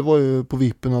 För det var ju på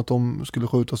vippen att de skulle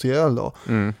skjutas ihjäl då.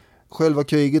 Mm. Själva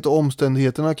kriget och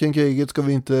omständigheterna kring kriget ska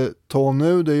vi inte ta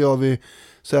nu. Det gör vi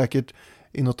säkert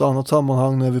i något annat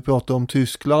sammanhang när vi pratar om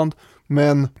Tyskland.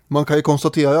 Men man kan ju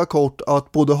konstatera kort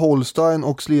att både Holstein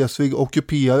och Schleswig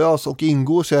ockuperas och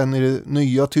ingår sedan i det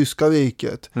nya tyska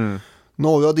riket. Mm.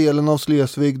 Norra delen av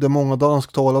Schleswig, där många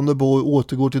dansktalande bor,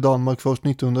 återgår till Danmark först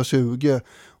 1920.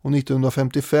 Och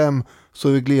 1955 så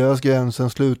regleras gränsen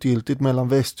slutgiltigt mellan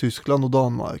Västtyskland och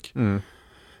Danmark. Mm.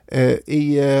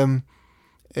 I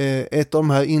ett av de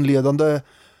här inledande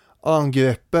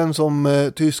angreppen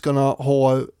som tyskarna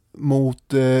har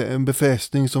mot en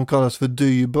befästning som kallas för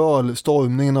Dyrböl,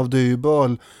 stormningen av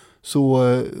Dyrböl,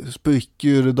 så spricker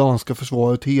ju det danska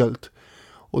försvaret helt.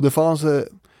 Och det fanns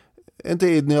en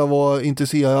tid när jag var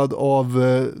intresserad av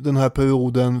den här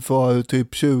perioden för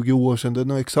typ 20 år sedan, det är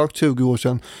nog exakt 20 år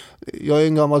sedan. Jag är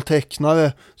en gammal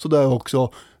tecknare sådär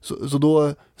också, så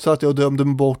då satt jag och drömde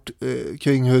mig bort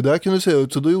kring hur det där kunde se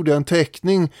ut. Så då gjorde jag en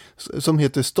teckning som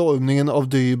heter Stormningen av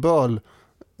Dyrböl,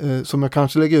 som jag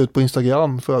kanske lägger ut på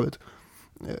Instagram för övrigt.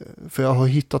 För jag har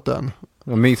hittat den.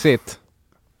 Vad mysigt.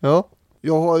 Ja.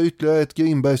 Jag har ytterligare ett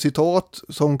Grimberg-citat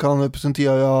som kan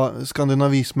representera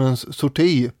skandinavismens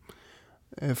sorti.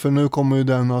 För nu kommer ju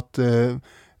den att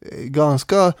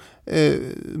ganska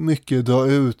mycket dra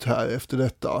ut här efter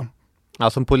detta. Ja,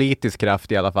 som politisk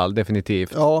kraft i alla fall,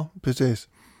 definitivt. Ja, precis.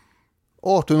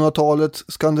 1800-talets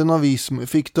skandinavism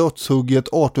fick dödshugget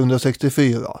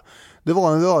 1864. Det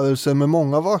var en rörelse med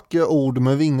många vackra ord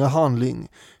med ringa handling.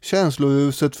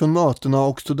 Känsloruset för mötena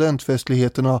och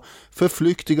studentfestligheterna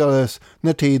förflyktigades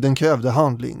när tiden krävde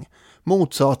handling.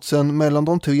 Motsatsen mellan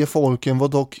de tre folken var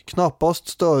dock knappast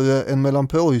större än mellan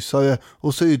preussare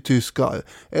och sydtyskar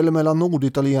eller mellan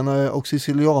norditalienare och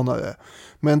sicilianare.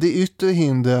 Men de yttre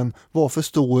hindren var för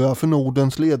stora för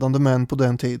Nordens ledande män på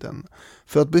den tiden.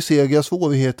 För att besegra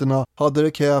svårigheterna hade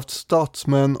det krävts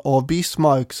statsmän av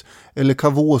Bismarcks eller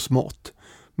Cavours mått.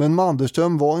 Men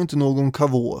Manderström var inte någon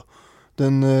Cavour.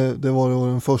 Det var då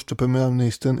den första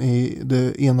premiärministern i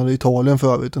det enade Italien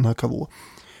för övrigt, den här Cavour.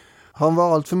 Han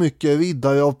var allt för mycket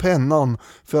riddare av pennan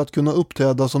för att kunna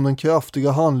uppträda som den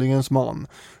kraftiga handlingens man.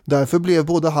 Därför blev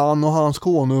både han och hans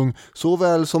konung,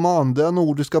 såväl som andra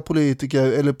nordiska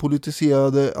politiker eller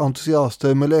politiserade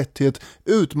entusiaster med lätthet,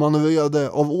 utmanövrerade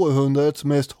av århundradets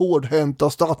mest hårdhänta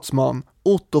statsman,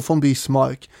 Otto von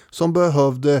Bismarck, som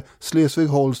behövde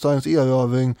Schleswig-Holsteins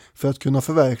erövring för att kunna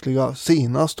förverkliga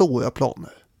sina stora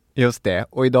planer. Just det,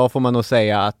 och idag får man nog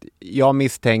säga att jag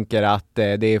misstänker att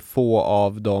det är få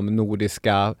av de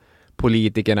nordiska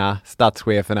politikerna,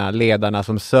 statscheferna, ledarna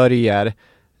som sörjer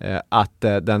att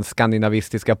den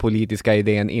skandinavistiska politiska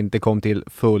idén inte kom till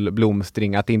full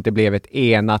blomstring, att det inte blev ett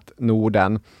enat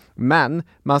Norden. Men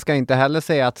man ska inte heller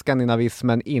säga att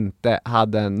skandinavismen inte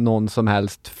hade någon som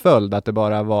helst följd, att det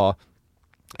bara var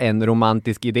en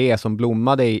romantisk idé som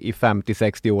blommade i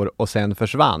 50-60 år och sen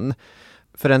försvann.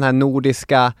 För den här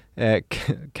nordiska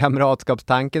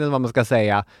kamratskapstanken, eller vad man ska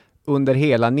säga, under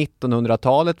hela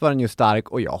 1900-talet var den ju stark,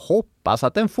 och jag hoppas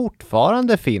att den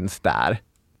fortfarande finns där.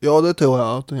 Ja, det tror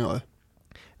jag att den gör.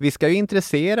 Vi ska ju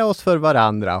intressera oss för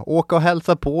varandra, åka och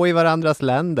hälsa på i varandras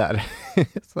länder.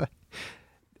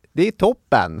 Det är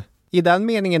toppen. I den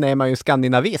meningen är man ju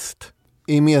skandinavist.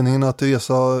 I meningen att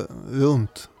resa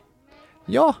runt.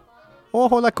 Ja, och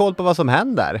hålla koll på vad som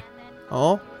händer.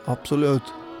 Ja, absolut.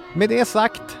 Med det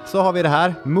sagt så har vi det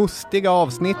här mustiga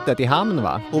avsnittet i hamn,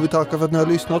 va? Och vi tackar för att ni har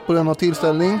lyssnat på denna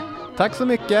tillställning. Tack så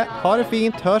mycket. Ha det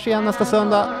fint. Hörs igen nästa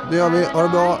söndag. Det gör vi. Ha det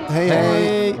bra. Hej,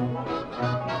 hej.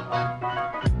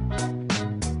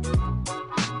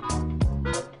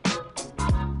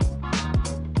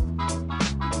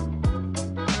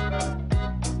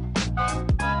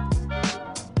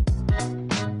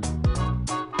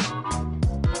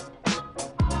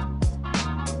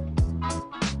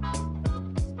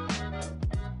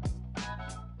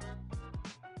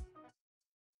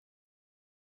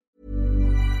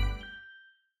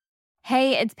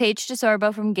 Hey, it's Paige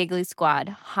DeSorbo from Giggly Squad.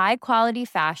 High quality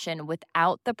fashion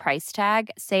without the price tag.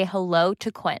 Say hello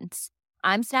to Quince.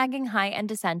 I'm snagging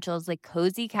high-end essentials like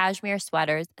cozy cashmere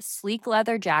sweaters, sleek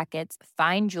leather jackets,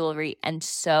 fine jewelry, and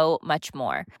so much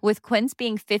more. With Quince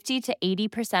being 50 to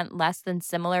 80% less than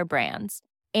similar brands.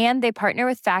 And they partner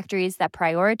with factories that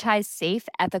prioritize safe,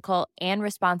 ethical, and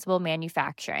responsible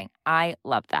manufacturing. I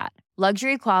love that.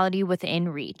 Luxury quality within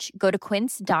reach. Go to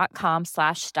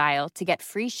quince.com/style to get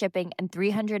free shipping and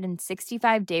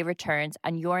 365-day returns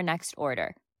on your next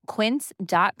order.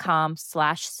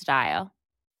 Quince.com/style.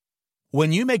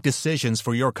 When you make decisions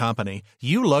for your company,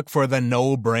 you look for the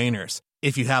no-brainers.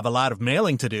 If you have a lot of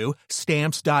mailing to do,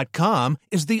 Stamps.com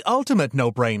is the ultimate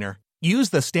no-brainer.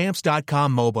 Use the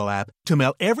Stamps.com mobile app to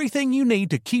mail everything you need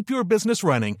to keep your business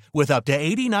running with up to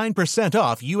 89%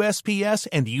 off USPS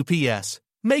and UPS.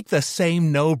 Make the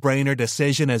same no-brainer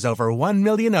decision as over 1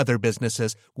 million other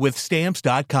businesses with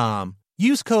Stamps.com.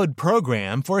 Use code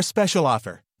PROGRAM for a special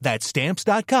offer. That's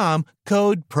Stamps.com,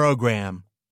 code PROGRAM.